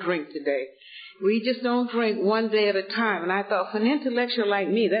 and don't drink today. We just don't drink one day at a time. And I thought, for an intellectual like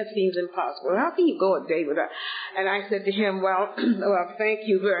me, that seems impossible. How can you go a day without? And I said to him, well, thank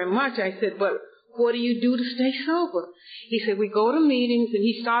you very much. I said, but what do you do to stay sober? He said, we go to meetings. And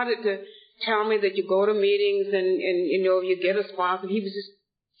he started to tell me that you go to meetings and you get a sponsor. He was just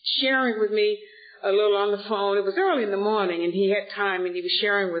sharing with me a little on the phone. It was early in the morning, and he had time, and he was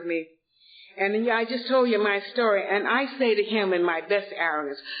sharing with me. And I just told you my story, and I say to him in my best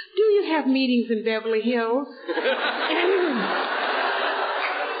arrogance, do you have meetings in Beverly Hills?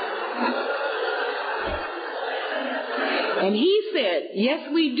 And he said, yes,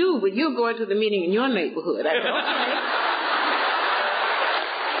 we do, but you're going to the meeting in your neighborhood. I said,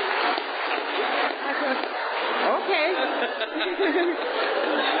 okay.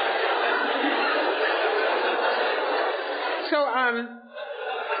 So,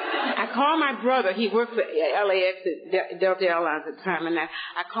 I called my brother. He worked for LAX at Delta Airlines at the time, and I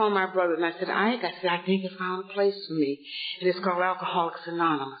called my brother and I said, Ike, I think I found a place for me, and it's called Alcoholics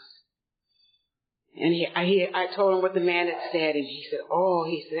Anonymous. And I told him what the man had said, and he said,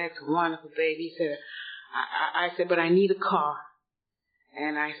 that's wonderful, baby. He said, I said, but I need a car.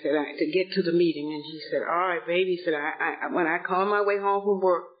 And I said, to get to the meeting. And he said, all right, baby. He said, when I call my way home from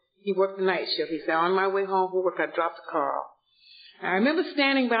work, he worked the night shift. He said, on my way home from work, I dropped the car off. I remember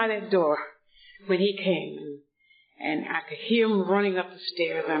standing by that door when he came, and I could hear him running up the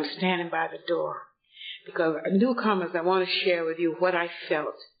stairs. I'm standing by the door because newcomers, I want to share with you what I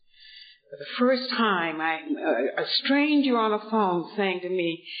felt. For the first time, a stranger on a phone saying to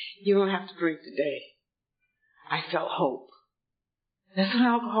me, you don't have to drink today. I felt hope. That's what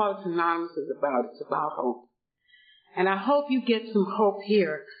Alcoholics Anonymous is about. It's about hope. And I hope you get some hope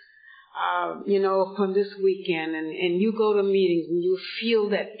here, from this weekend. And you go to meetings and you feel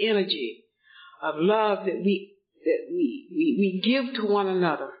that energy of love that we give to one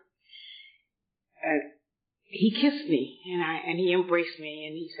another. And he kissed me and he embraced me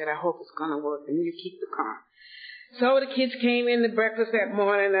and he said, I hope it's going to work and you keep the car. So the kids came in to breakfast that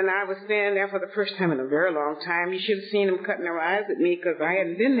morning, and I was standing there for the first time in a very long time. You should have seen them cutting their eyes at me because I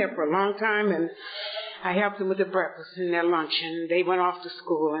hadn't been there for a long time, and I helped them with their breakfast and their lunch, and they went off to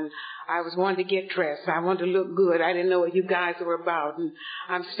school, and I was wanting to get dressed. I wanted to look good. I didn't know what you guys were about, and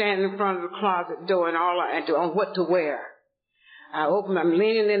I'm standing in front of the closet door and on what to wear. I'm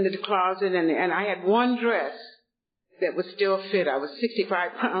leaning into the closet, and I had one dress that would still fit. I was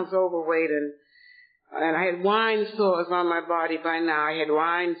 65 pounds overweight, and I had wine sores on my body by now. I had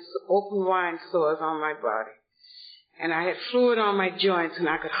open wine sores on my body. And I had fluid on my joints, and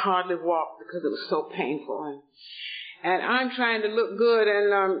I could hardly walk because it was so painful. And I'm trying to look good,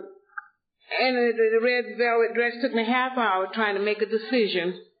 and the red velvet dress took me half hour trying to make a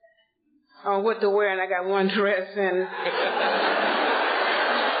decision on what to wear, and I got one dress, and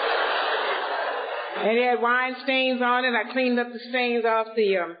it had wine stains on it. I cleaned up the stains off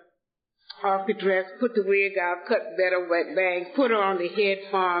the dress, put the wig out, cut better wet bangs, put her on the head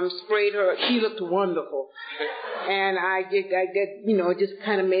farm, sprayed her. She looked wonderful. And I just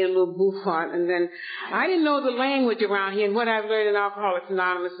kind of made a little bouffant. And then I didn't know the language around here. And what I've learned in Alcoholics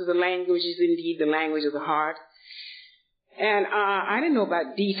Anonymous is the language is indeed the language of the heart. And I didn't know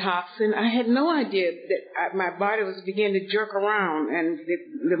about detoxing. I had no idea that my body was beginning to jerk around, and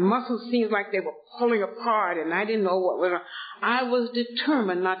the muscles seemed like they were pulling apart, and I didn't know what was wrong. I was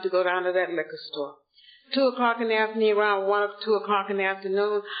determined not to go down to that liquor store. 2 o'clock in the afternoon, around 1 or 2 o'clock in the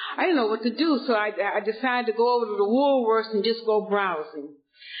afternoon, I didn't know what to do, so I decided to go over to the Woolworths and just go browsing.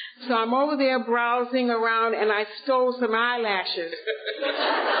 So I'm over there browsing around, and I stole some eyelashes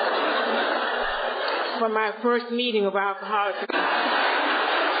from my first meeting of Alcoholics.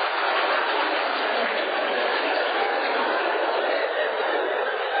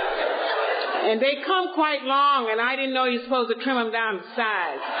 And they come quite long, and I didn't know you're supposed to trim them down to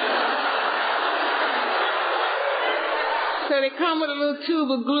size. So they come with a little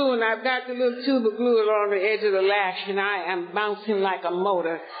tube of glue, and I've got the little tube of glue along the edge of the lash, and I am bouncing like a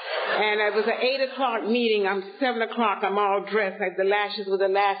motor. And it was an 8 o'clock meeting. 7 o'clock, I'm all dressed. Like the lashes were the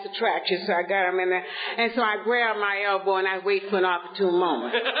last attraction, so I got them in there. And so I grab my elbow, and I wait for an opportune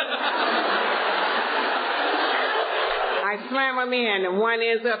moment. I slam them in, and one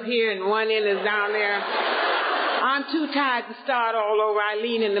end's up here, and one end is down there. I'm too tired to start all over. I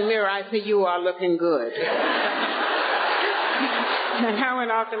lean in the mirror. I say, you are looking good. And I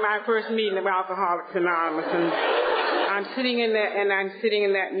went off to my first meeting of Alcoholics Anonymous, and I'm sitting in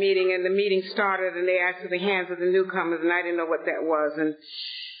that meeting, and the meeting started, and they asked for the hands of the newcomers, and I didn't know what that was. And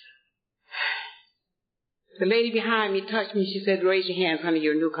the lady behind me touched me. She said, raise your hands, honey,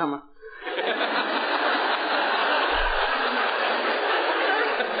 you're a newcomer.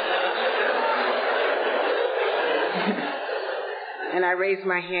 And I raised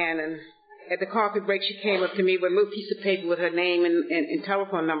my hand, and at the coffee break, she came up to me with a little piece of paper with her name and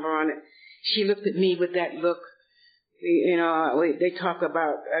telephone number on it. She looked at me with that look. You know, they talk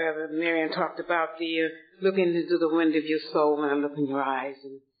about, Marian talked about the looking into the window of your soul and I look in your eyes.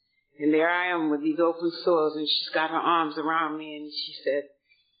 And there I am with these open sores, and she's got her arms around me, and she said,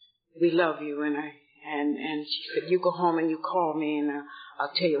 we love you. And she said, you go home and you call me, and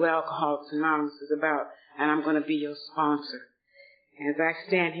I'll tell you what Alcoholics Anonymous is about, and I'm going to be your sponsor. As I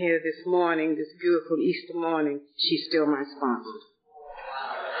stand here this morning, this beautiful Easter morning, she's still my sponsor.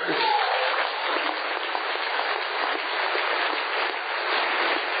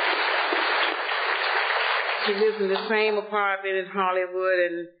 She lives in the same apartment in Hollywood,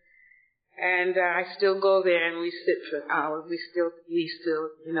 and I still go there, and we sit for hours. We still,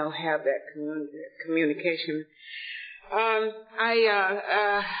 have that communication.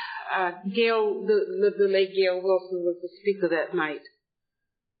 Gail, the late Gail Wilson was the speaker that night.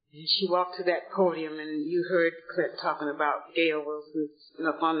 And she walked to that podium, and you heard Clint talking about Gail Wilson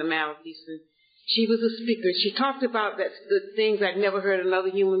up on the mantelpiece. And she was a speaker. She talked about the things I'd never heard another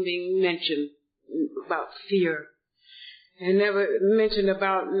human being mention, about fear. And never mentioned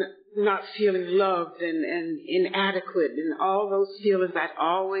about not feeling loved and inadequate and all those feelings I'd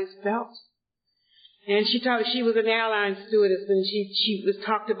always felt. And she was an airline stewardess, and she was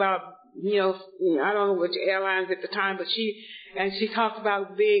talked about, I don't know which airlines at the time, but she talked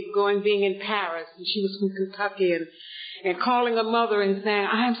about being in Paris, and she was from Kentucky, and calling her mother and saying,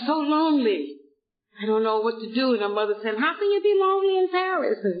 I am so lonely. I don't know what to do. And her mother said, how can you be lonely in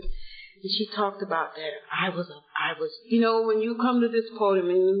Paris? And she talked about that. I was, when you come to this podium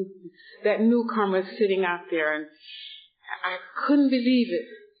and that newcomer is sitting out there, and I couldn't believe it.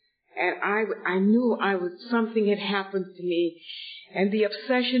 And I knew something had happened to me. And the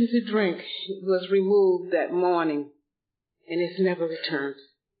obsession to drink was removed that morning. And it's never returned.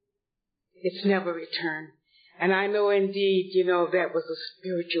 It's never returned. And I know indeed, that was a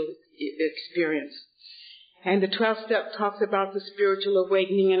spiritual experience. And the 12th step talks about the spiritual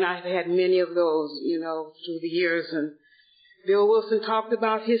awakening, and I've had many of those, through the years. And Bill Wilson talked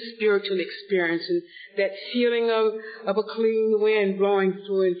about his spiritual experience and that feeling of a clean wind blowing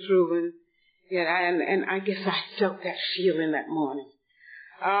through and through. And I guess I felt that feeling that morning.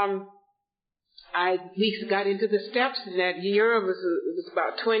 We got into the steps in that year. It was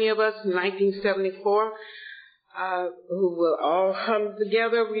about 20 of us in 1974 who were all huddled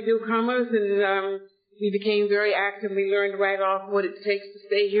together, we newcomers, and we became very active. We learned right off what it takes to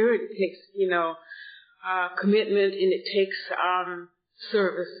stay here. It takes, commitment, and it takes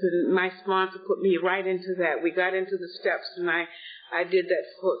service. And my sponsor put me right into that. We got into the steps, and I did that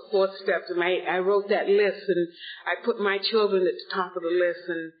fourth step, and I wrote that list, and I put my children at the top of the list,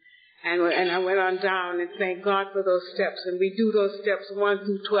 and I went on down, and thank God for those steps. And we do those steps 1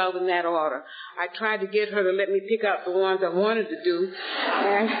 through 12 in that order. I tried to get her to let me pick out the ones I wanted to do,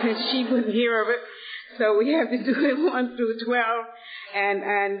 and she wouldn't hear of it. So we have to do it 1 through 12,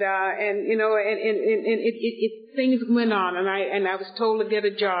 and things went on, and I was told to get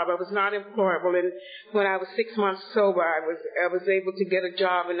a job. I was not employable, and when I was 6 months sober, I was able to get a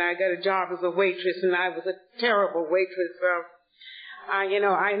job, and I got a job as a waitress, and I was a terrible waitress.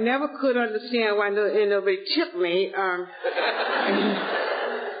 I never could understand why nobody tipped me.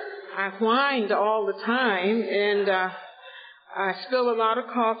 I whined all the time, and I spilled a lot of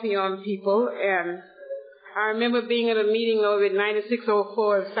coffee on people, and I remember being at a meeting over at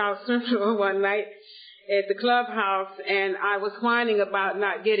 9604 in South Central one night at the clubhouse, and I was whining about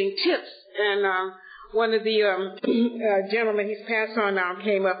not getting tips. And one of the gentlemen, he's passed on now,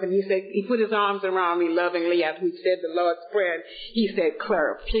 came up and he said, he put his arms around me lovingly after we said the Lord's Prayer. He said,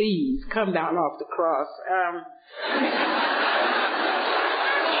 Clara, please come down off the cross.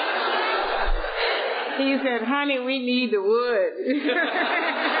 He said, honey, we need the wood.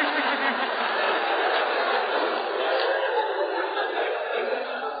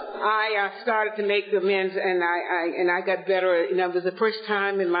 I started to make amends, and I got better. You know, it was the first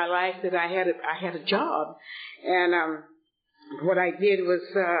time in my life that I had a job, and what I did was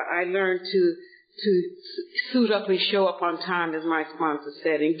I learned to suit up and show up on time, as my sponsor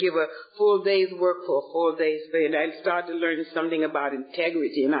said, and give a full day's work for a full day's pay. And I started to learn something about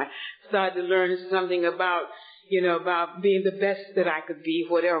integrity, and I started to learn something about, you know, about being the best that I could be,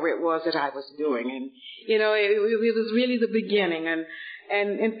 whatever it was that I was doing. And, you know, it was really the beginning, and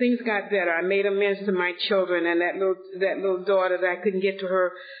things got better. I made amends to my children, and that little daughter that I couldn't get to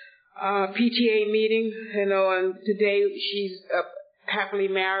her PTA meeting, you know, and today she's happily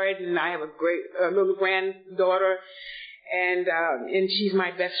married, and I have a great little granddaughter, and she's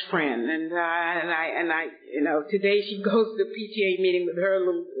my best friend, and I you know, today she goes to the PTA meeting with her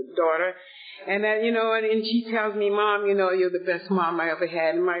little daughter, and that, you know, and she tells me, Mom, you know, you're the best mom I ever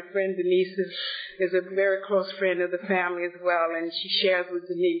had. And my friend Denise is a very close friend of the family as well, and she shares with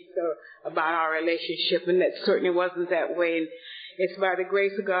Denise about our relationship, and that certainly wasn't that way. And it's by the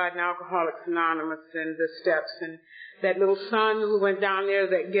grace of God and Alcoholics Anonymous and the steps, and that little son who went down there,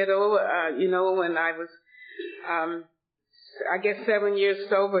 that ghetto, you know, when I was, I guess 7 years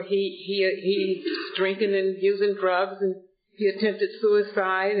sober, he was drinking and using drugs, and he attempted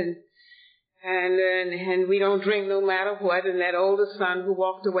suicide, and we don't drink no matter what. And that older son who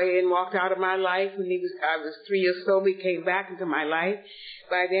walked away and walked out of my life when I was 3 years sober, he came back into my life.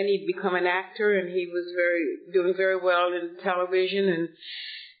 By then he'd become an actor, and he was doing very well in television and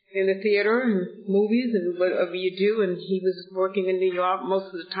in the theater and movies and whatever you do. And he was working in New York most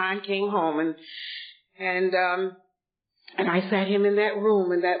of the time, came home, and I sat him in that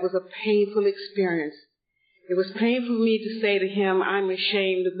room, and that was a painful experience. It was painful for me to say to him, I'm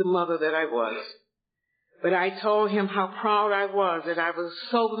ashamed of the mother that I was. But I told him how proud I was that I was a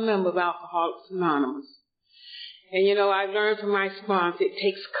sober member of Alcoholics Anonymous. And, you know, I learned from my sponsor, it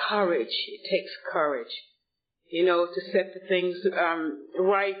takes courage. It takes courage, you know, to set the things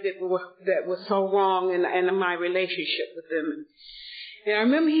right that were so wrong in my relationship with them. And I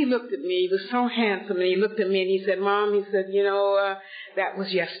remember he looked at me. He was so handsome, and he looked at me and he said, Mom, he said, you know, that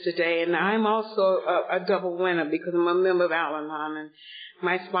was yesterday, and I'm also a double winner because I'm a member of Al-Anon, and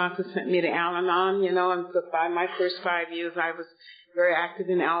my sponsor sent me to Al-Anon, you know, and for my first 5 years I was very active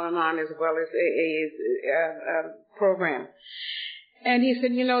in Al-Anon as well as AA's program. And he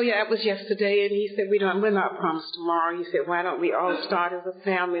said, you know, yeah, it was yesterday. And he said, we're not promised tomorrow. He said, why don't we all start as a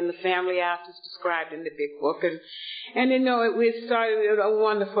family? And the family after is described in the big book. And you know, it started a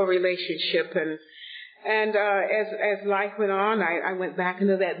wonderful relationship. And as life went on, I went back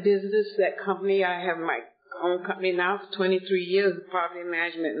into that business, that company. I have my own company now for 23 years, property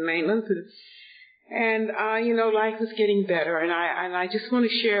management and maintenance. And you know, life is getting better. And I just want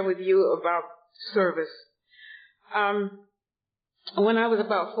to share with you about service. When I was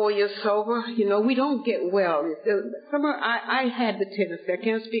about 4 years sober, you know, we don't get well. I had the tendency. I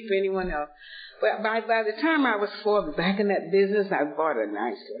can't speak for anyone else. But by the time I was 4, back in that business, I bought a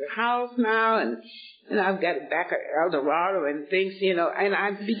nice little house now, and I've got it back at El Dorado and things, you know, and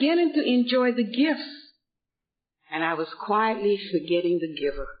I'm beginning to enjoy the gifts. And I was quietly forgetting the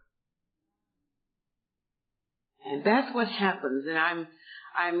giver. And that's what happens. And I'm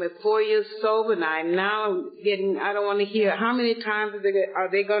 4 years sober, and I'm now getting, I don't want to hear, how many times are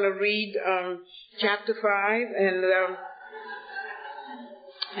they going to read chapter 5?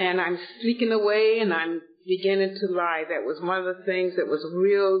 And I'm sneaking away, and I'm beginning to lie. That was one of the things that was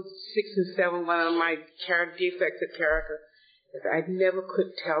real 6 and 7, one of my defects of character, that I never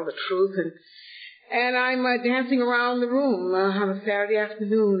could tell the truth. And I'm dancing around the room on a Saturday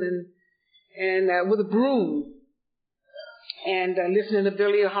afternoon, and with a broom. And listening to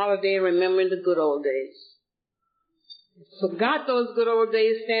Billie Holiday and remembering the good old days. Forgot those good old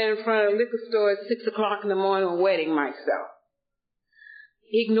days standing in front of a liquor store at 6 o'clock in the morning and wetting myself.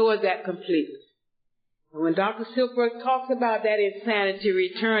 Ignored that completely. And when Dr. Silkberg talks about that insanity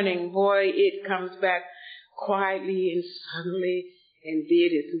returning, boy, it comes back quietly and suddenly, and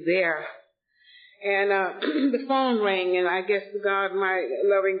indeed it's there. And the phone rang, and I guess God, my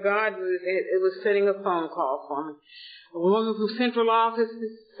loving God, it was sending a phone call for me. A woman from central office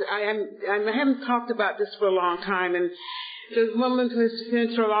I haven't talked about this for a long time, and the woman to the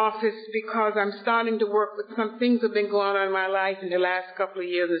central office, because I'm starting to work with some things that have been going on in my life in the last couple of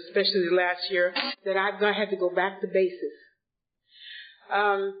years, especially the last year, that I'm going to have to go back to basics.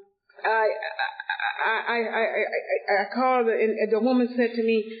 I called, and the woman said to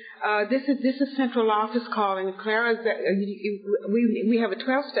me, this is central office calling. Clara, we have a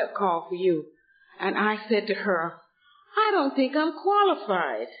 12-step call for you. And I said to her, I don't think I'm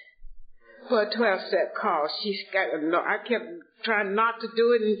qualified for a 12-step call. I kept trying not to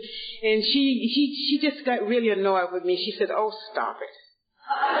do it, and she just got really annoyed with me. She said, oh, stop it.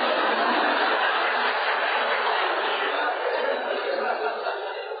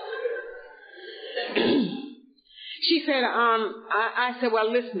 She said, I said,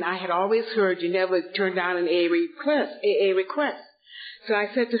 well, listen, I had always heard you never turn down an AA request. So I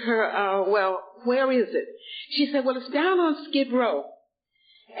said to her, well, where is it? She said, well, it's down on Skid Row.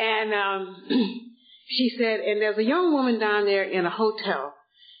 And she said, and there's a young woman down there in a hotel.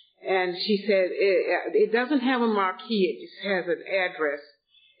 And she said, it doesn't have a marquee, it just has an address.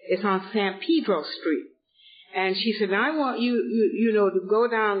 It's on San Pedro Street. And she said, I want you to go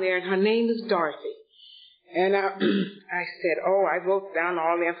down there, and her name is Dorothy. And I said, oh, I wrote down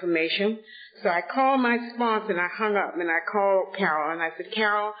all the information. So I called my sponsor, and I hung up, and I called Carol, and I said,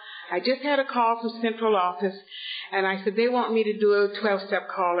 Carol, I just had a call from central office, and I said, they want me to do a 12-step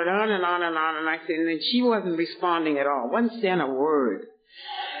call, and on and on and on. And I said, and then she wasn't responding at all, wasn't saying a word.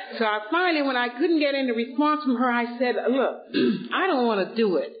 So I finally, when I couldn't get any response from her, I said, look, I don't want to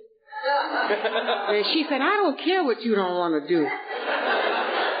do it. And she said, I don't care what you don't want to do.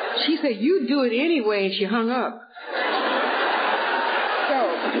 She said, you do it anyway, and she hung up.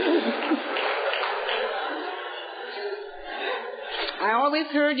 I always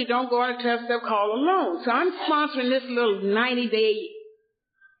heard you don't go on a 12-step call alone. So I'm sponsoring this little 90-day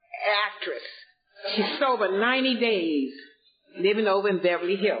actress. She's sober 90 days, living over in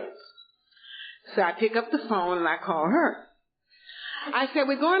Beverly Hills. So I pick up the phone and I call her. I said,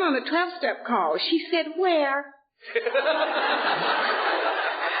 we're going on a 12-step call. She said, where?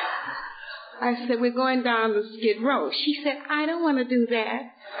 I said, we're going down the Skid Row. She said, I don't want to do that.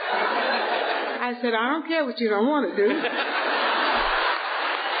 I said, I don't care what you don't want to do.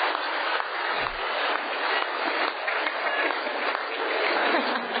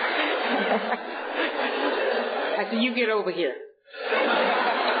 I said, you get over here.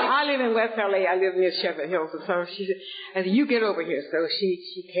 I live in West L.A. I live near Shepherd Hills. So she said, I said, you get over here. So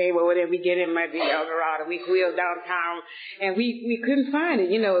she came over there. We get in my big Eldorado. We wheeled downtown, and we couldn't find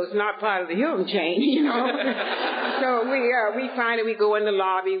it. You know, it's not part of the Hilton chain, you know. So we find it. We go in the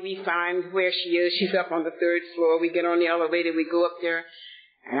lobby. We find where she is. She's up on the 3rd floor. We get on the elevator. We go up there.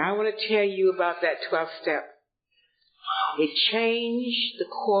 And I want to tell you about that 12th step. It changed the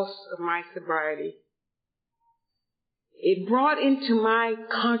course of my sobriety. It brought into my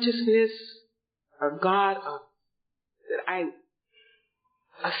consciousness a God,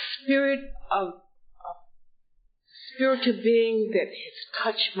 a spirit of spiritual being that has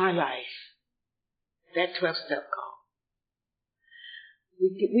touched my life. That 12-step call.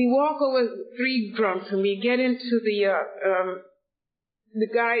 We walk over 3 drunks, and we get into the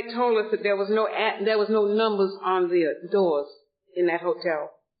guy told us that there was no numbers on the doors in that hotel.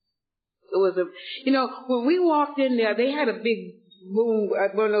 It was when we walked in there, they had a big boom,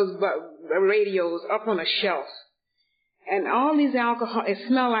 one of those radios up on a shelf. And all these it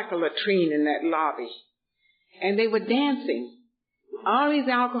smelled like a latrine in that lobby. And they were dancing. All these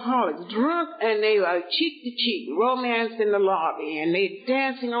alcoholics, drunk, and they were cheek to cheek, romance in the lobby. And they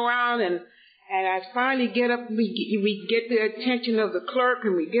dancing around, and I finally get up, we get the attention of the clerk,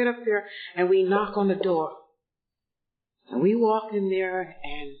 and we get up there, and we knock on the door. And we walk in there,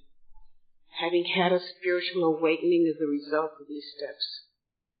 and having had a spiritual awakening as a result of these steps.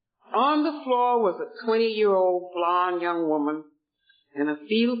 On the floor was a 20-year-old blonde young woman in a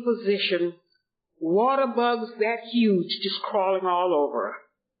fetal position, water bugs that huge just crawling all over her.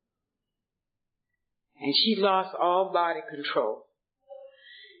 And she lost all body control.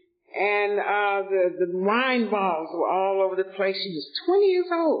 And the wine bottles were all over the place. She was 20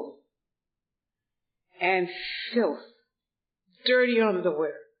 years old. And filth, dirty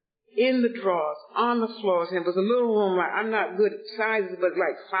underwear, in the drawers, on the floors, and it was a little room, I'm not good at sizes, but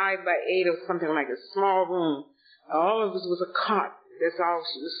like 5 by 8 or something, like a small room. All of it was a cot. That's all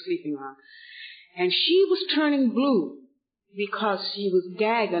she was sleeping on. And she was turning blue because she was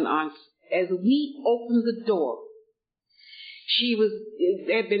gagging on, as we opened the door. She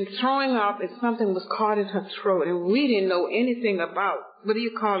had been throwing up, and something was caught in her throat, and we didn't know anything about, what do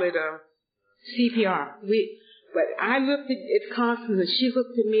you call it, CPR. But I looked at Constance, and she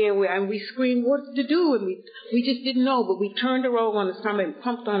looked at me, and we screamed, "What to do?" And we just didn't know, but we turned her over on the stomach and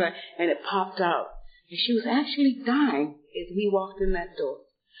pumped on her, and it popped out. And she was actually dying as we walked in that door.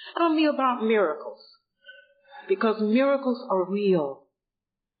 Tell me about miracles, because miracles are real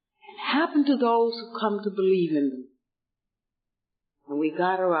and happen to those who come to believe in them. And we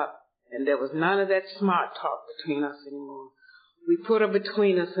got her up, and there was none of that smart talk between us anymore. We put her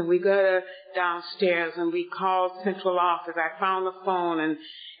between us, and we got her downstairs, and we called central office. I found the phone,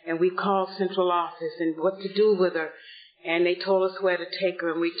 and we called central office and what to do with her. And they told us where to take her,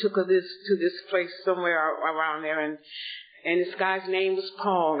 and we took her to this place somewhere around there. And this guy's name was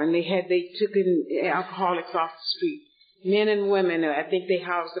Paul, and they took in alcoholics off the street, men and women. I think they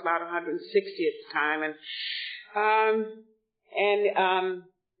housed about 160 at the time.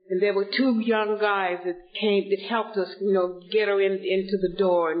 And there were two young guys that helped us, get her into the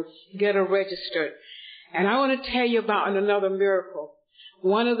door and get her registered. And I want to tell you about another miracle.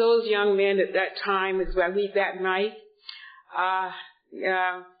 One of those young men at that time, that night, I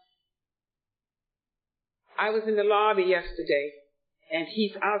was in the lobby yesterday, and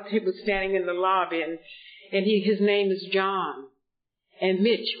he was standing in the lobby, and his name is John. And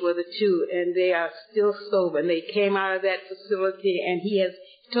Mitch were the two, and they are still sober. And they came out of that facility, and he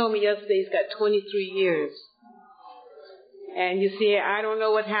told me yesterday he's got 23 years. And you see, I don't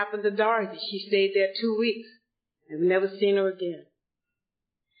know what happened to Dorothy. She stayed there 2 weeks. I've never seen her again.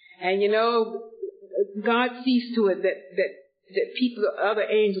 And God sees to it that people, other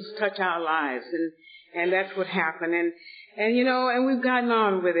angels touch our lives, and that's what happened. And we've gotten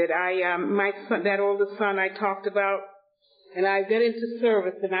on with it. My son, that oldest son I talked about, and I got into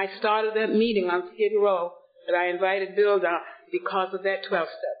service, and I started that meeting on Skid Row that I invited Bill down because of that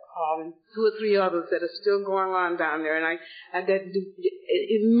 12-step call, and 2 or 3 others that are still going on down there. And I got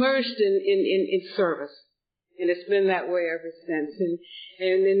immersed in service, and it's been that way ever since.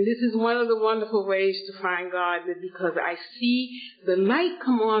 And this is one of the wonderful ways to find God, because I see the light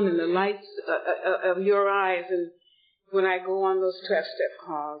come on in the lights of your eyes, and when I go on those 12-step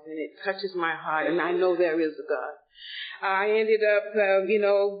calls, and it touches my heart, and I know there is a God. I ended up,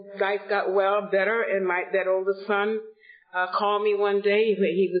 life got better, and that oldest son called me one day.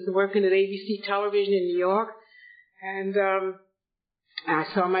 He was working at ABC Television in New York, and I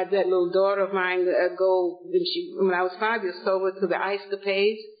saw that little daughter of mine go when I was 5 years sober to the Ice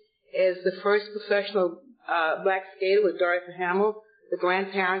Capades as the first professional black skater with Dorothy Hamill. The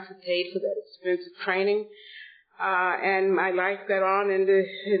grandparents had paid for that expensive training. And my life got on, and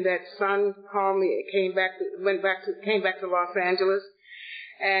that son called me, came back to Los Angeles,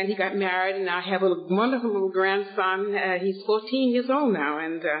 and he got married, and I have a wonderful little grandson. He's 14 years old now,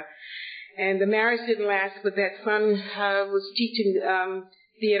 and the marriage didn't last, but that son was teaching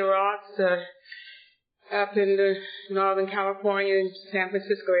theater arts up in Northern California, San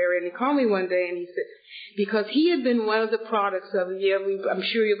Francisco area, and he called me one day, and he said, because he had been one of the products of the year, I'm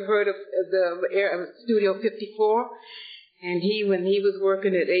sure you've heard of the Studio 54, and when he was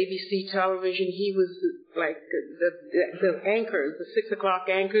working at ABC Television, he was like the anchors, the 6 o'clock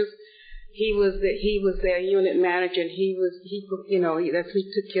anchors. He was their unit manager, and that's who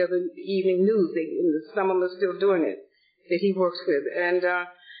took care of the evening news. Some of them are still doing it that he works with, and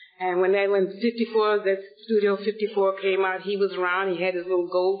when that Studio 54 came out, he was around. He had his little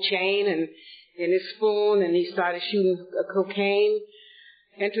gold chain and his spoon, and he started shooting cocaine,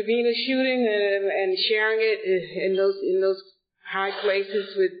 intravenous shooting, and sharing it in those high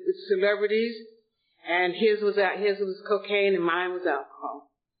places with celebrities. And his was cocaine, and mine was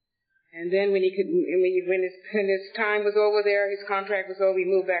alcohol. And then when his time was over there, his contract was over, he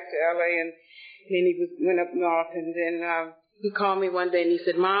moved back to LA, and then he went up north, and then he called me one day, and he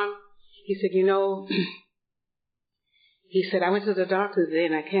said, "Mom," he said, he said, "I went to the doctor today,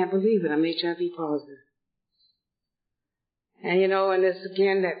 and I can't believe it. I'm HIV positive." And and there's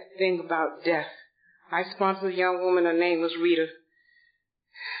again that thing about death. I sponsored a young woman, her name was Rita.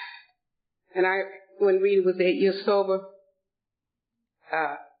 And when Rita was 8 years sober,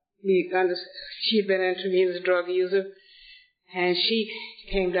 she had been an intravenous drug user, and she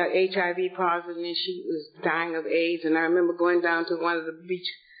came down HIV positive, and she was dying of AIDS. And I remember going down to one of the beach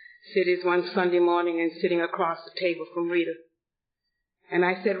cities one Sunday morning and sitting across the table from Rita. And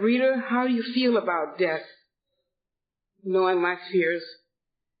I said, "Rita, how do you feel about death?" Knowing my fears.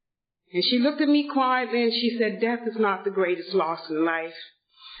 And she looked at me quietly and she said, "Death is not the greatest loss in life.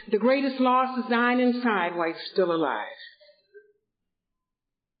 The greatest loss is dying inside while you're still alive."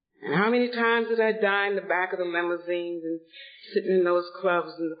 And how many times did I die in the back of the limousines and sitting in those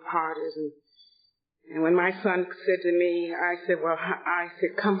clubs and the parties? And when my son said to me, I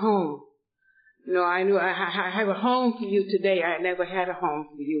said, "Come home." No, I knew I have a home for you today. I never had a home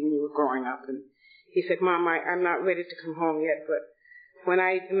for you when you were growing up. And he said, Mom, I'm not ready to come home yet, but when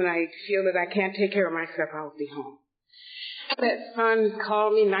I feel that I can't take care of myself, I'll be home. That son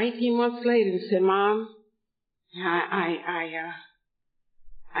called me 19 months later and said, Mom,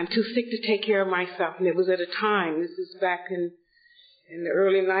 I'm too sick to take care of myself. And it was at a time, this is back in the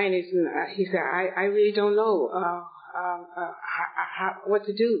early 90s, and he said, I really don't know what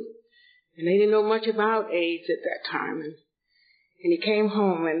to do. And they didn't know much about AIDS at that time. And he came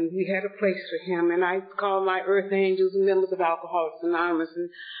home, and we had a place for him. And I called my Earth Angels and members of Alcoholics Anonymous. And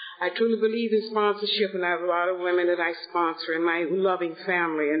I truly believe in sponsorship, and I have a lot of women that I sponsor in my loving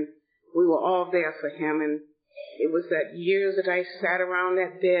family. And we were all there for him. And it was that years that I sat around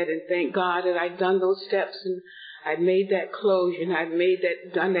that bed and thank God that I'd done those steps, and I'd made that closure, and I'd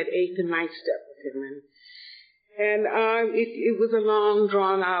done that 8th and 9th step with him. And it was a long,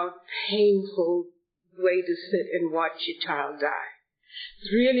 drawn-out, painful way to sit and watch your child die.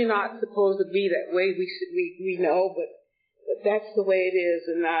 It's really not supposed to be that way, we know, but that's the way it is.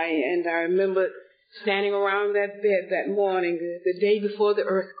 And I remember standing around that bed that morning, the day before the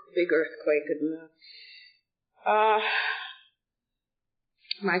big earthquake, and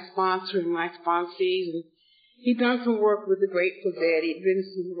my sponsor and my sponsees, and he'd done some work with the Grateful Dead. He'd written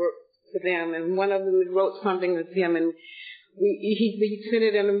some work for them, and one of them wrote something with him, and he sent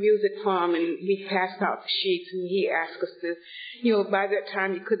it in a music form, and we passed out the sheets, and he asked us to, by that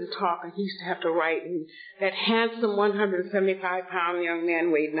time he couldn't talk, and he used to have to write, and that handsome 175-pound young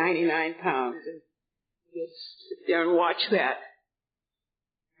man weighed 99 pounds, and he'd sit there and watch that.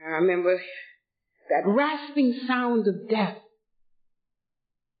 And I remember that rasping sound of death.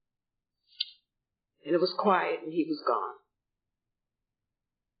 And it was quiet, and he was gone.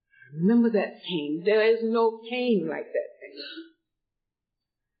 I remember that pain. There is no pain like that pain.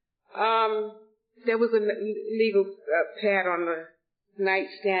 There was a legal pad on the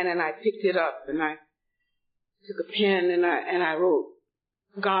nightstand, and I picked it up, and I took a pen, and I wrote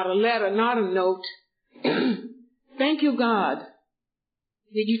God a letter, not a note. Thank you, God,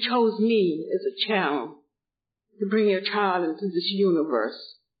 that you chose me as a channel to bring your child into this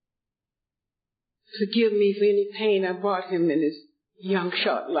universe. Forgive me for any pain I brought him in his young,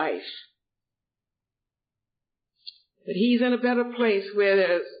 short life. But he's in a better place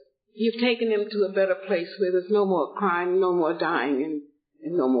where you've taken him to a better place where there's no more crying, no more dying,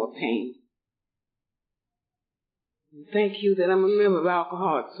 and no more pain. And thank you that I'm a member of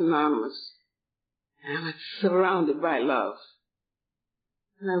Alcoholics Anonymous, and I'm surrounded by love.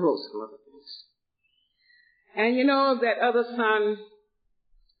 And I wrote some other things. And that other son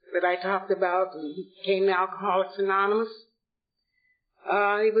that I talked about, he came to Alcoholics Anonymous.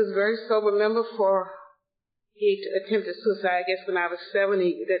 He was a very sober member he attempted suicide, I guess, when I was 7,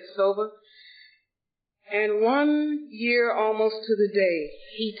 he got sober. And 1 year almost to the day,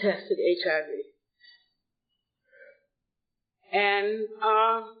 he tested HIV. And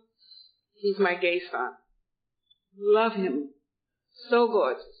he's my gay son. Love him. So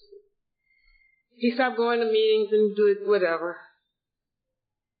gorgeous. He stopped going to meetings and doing whatever.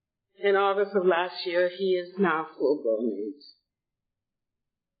 In August of last year, he is now full-blown AIDS.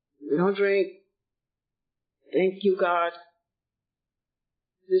 We don't drink. Thank you, God.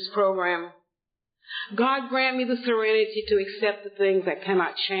 This program. God grant me the serenity to accept the things I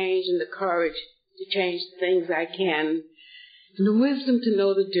cannot change, and the courage to change the things I can, and the wisdom to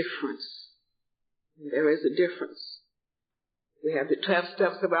know the difference. There is a difference. We have the 12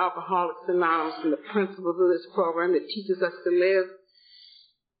 steps of Alcoholics Anonymous and the principles of this program that teaches us to live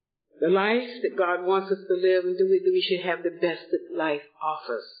the life that God wants us to live, and we should have the best that life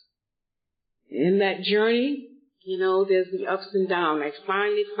offers. In that journey, there's the ups and downs. I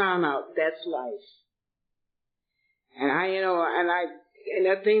finally found out that's life. And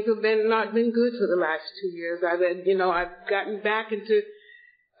that things have not been good for the last 2 years. I've gotten back into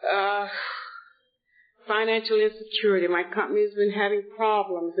financial insecurity. My company's been having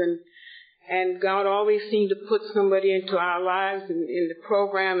problems, and God always seemed to put somebody into our lives in the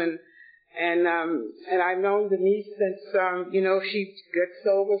program, and I've known Denise since she got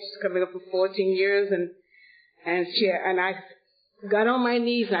sober. She's coming up for 14 years, and I got on my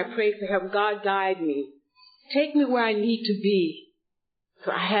knees and I prayed for help. God, guide me, take me where I need to be.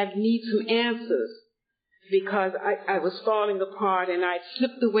 So I need some answers, because I was falling apart, and I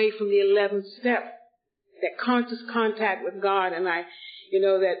slipped away from the 11th step, that conscious contact with God, and that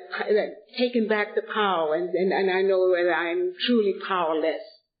taking back the power, and I know that I'm truly powerless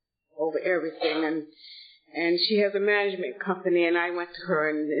over everything, and she has a management company, and I went to her,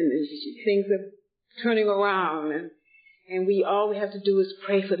 and things are turning around, And all we have to do is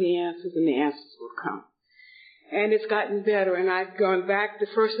pray for the answers, and the answers will come. And it's gotten better, and I've gone back the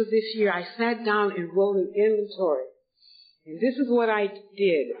first of this year. I sat down and wrote an inventory. And this is what I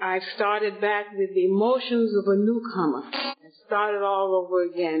did. I started back with the emotions of a newcomer and started all over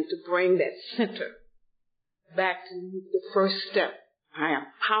again to bring that center back to the first step. I am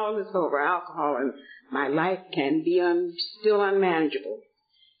powerless over alcohol, and my life can be still unmanageable.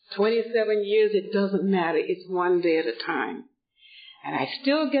 27 years, it doesn't matter. It's one day at a time. And I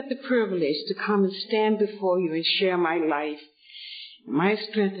still get the privilege to come and stand before you and share my life, my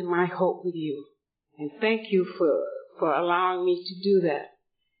strength, and my hope with you. And thank you for allowing me to do that.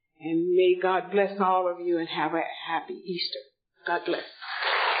 And may God bless all of you and have a happy Easter. God bless.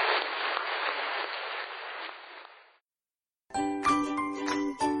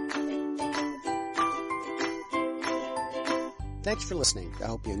 Thanks for listening. I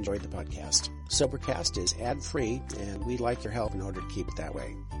hope you enjoyed the podcast. Sobercast is ad-free, and we'd like your help in order to keep it that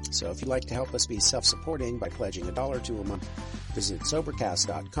way. So if you'd like to help us be self-supporting by pledging $1 or $2 a month, visit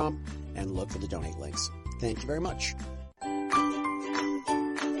Sobercast.com and look for the donate links. Thank you very much.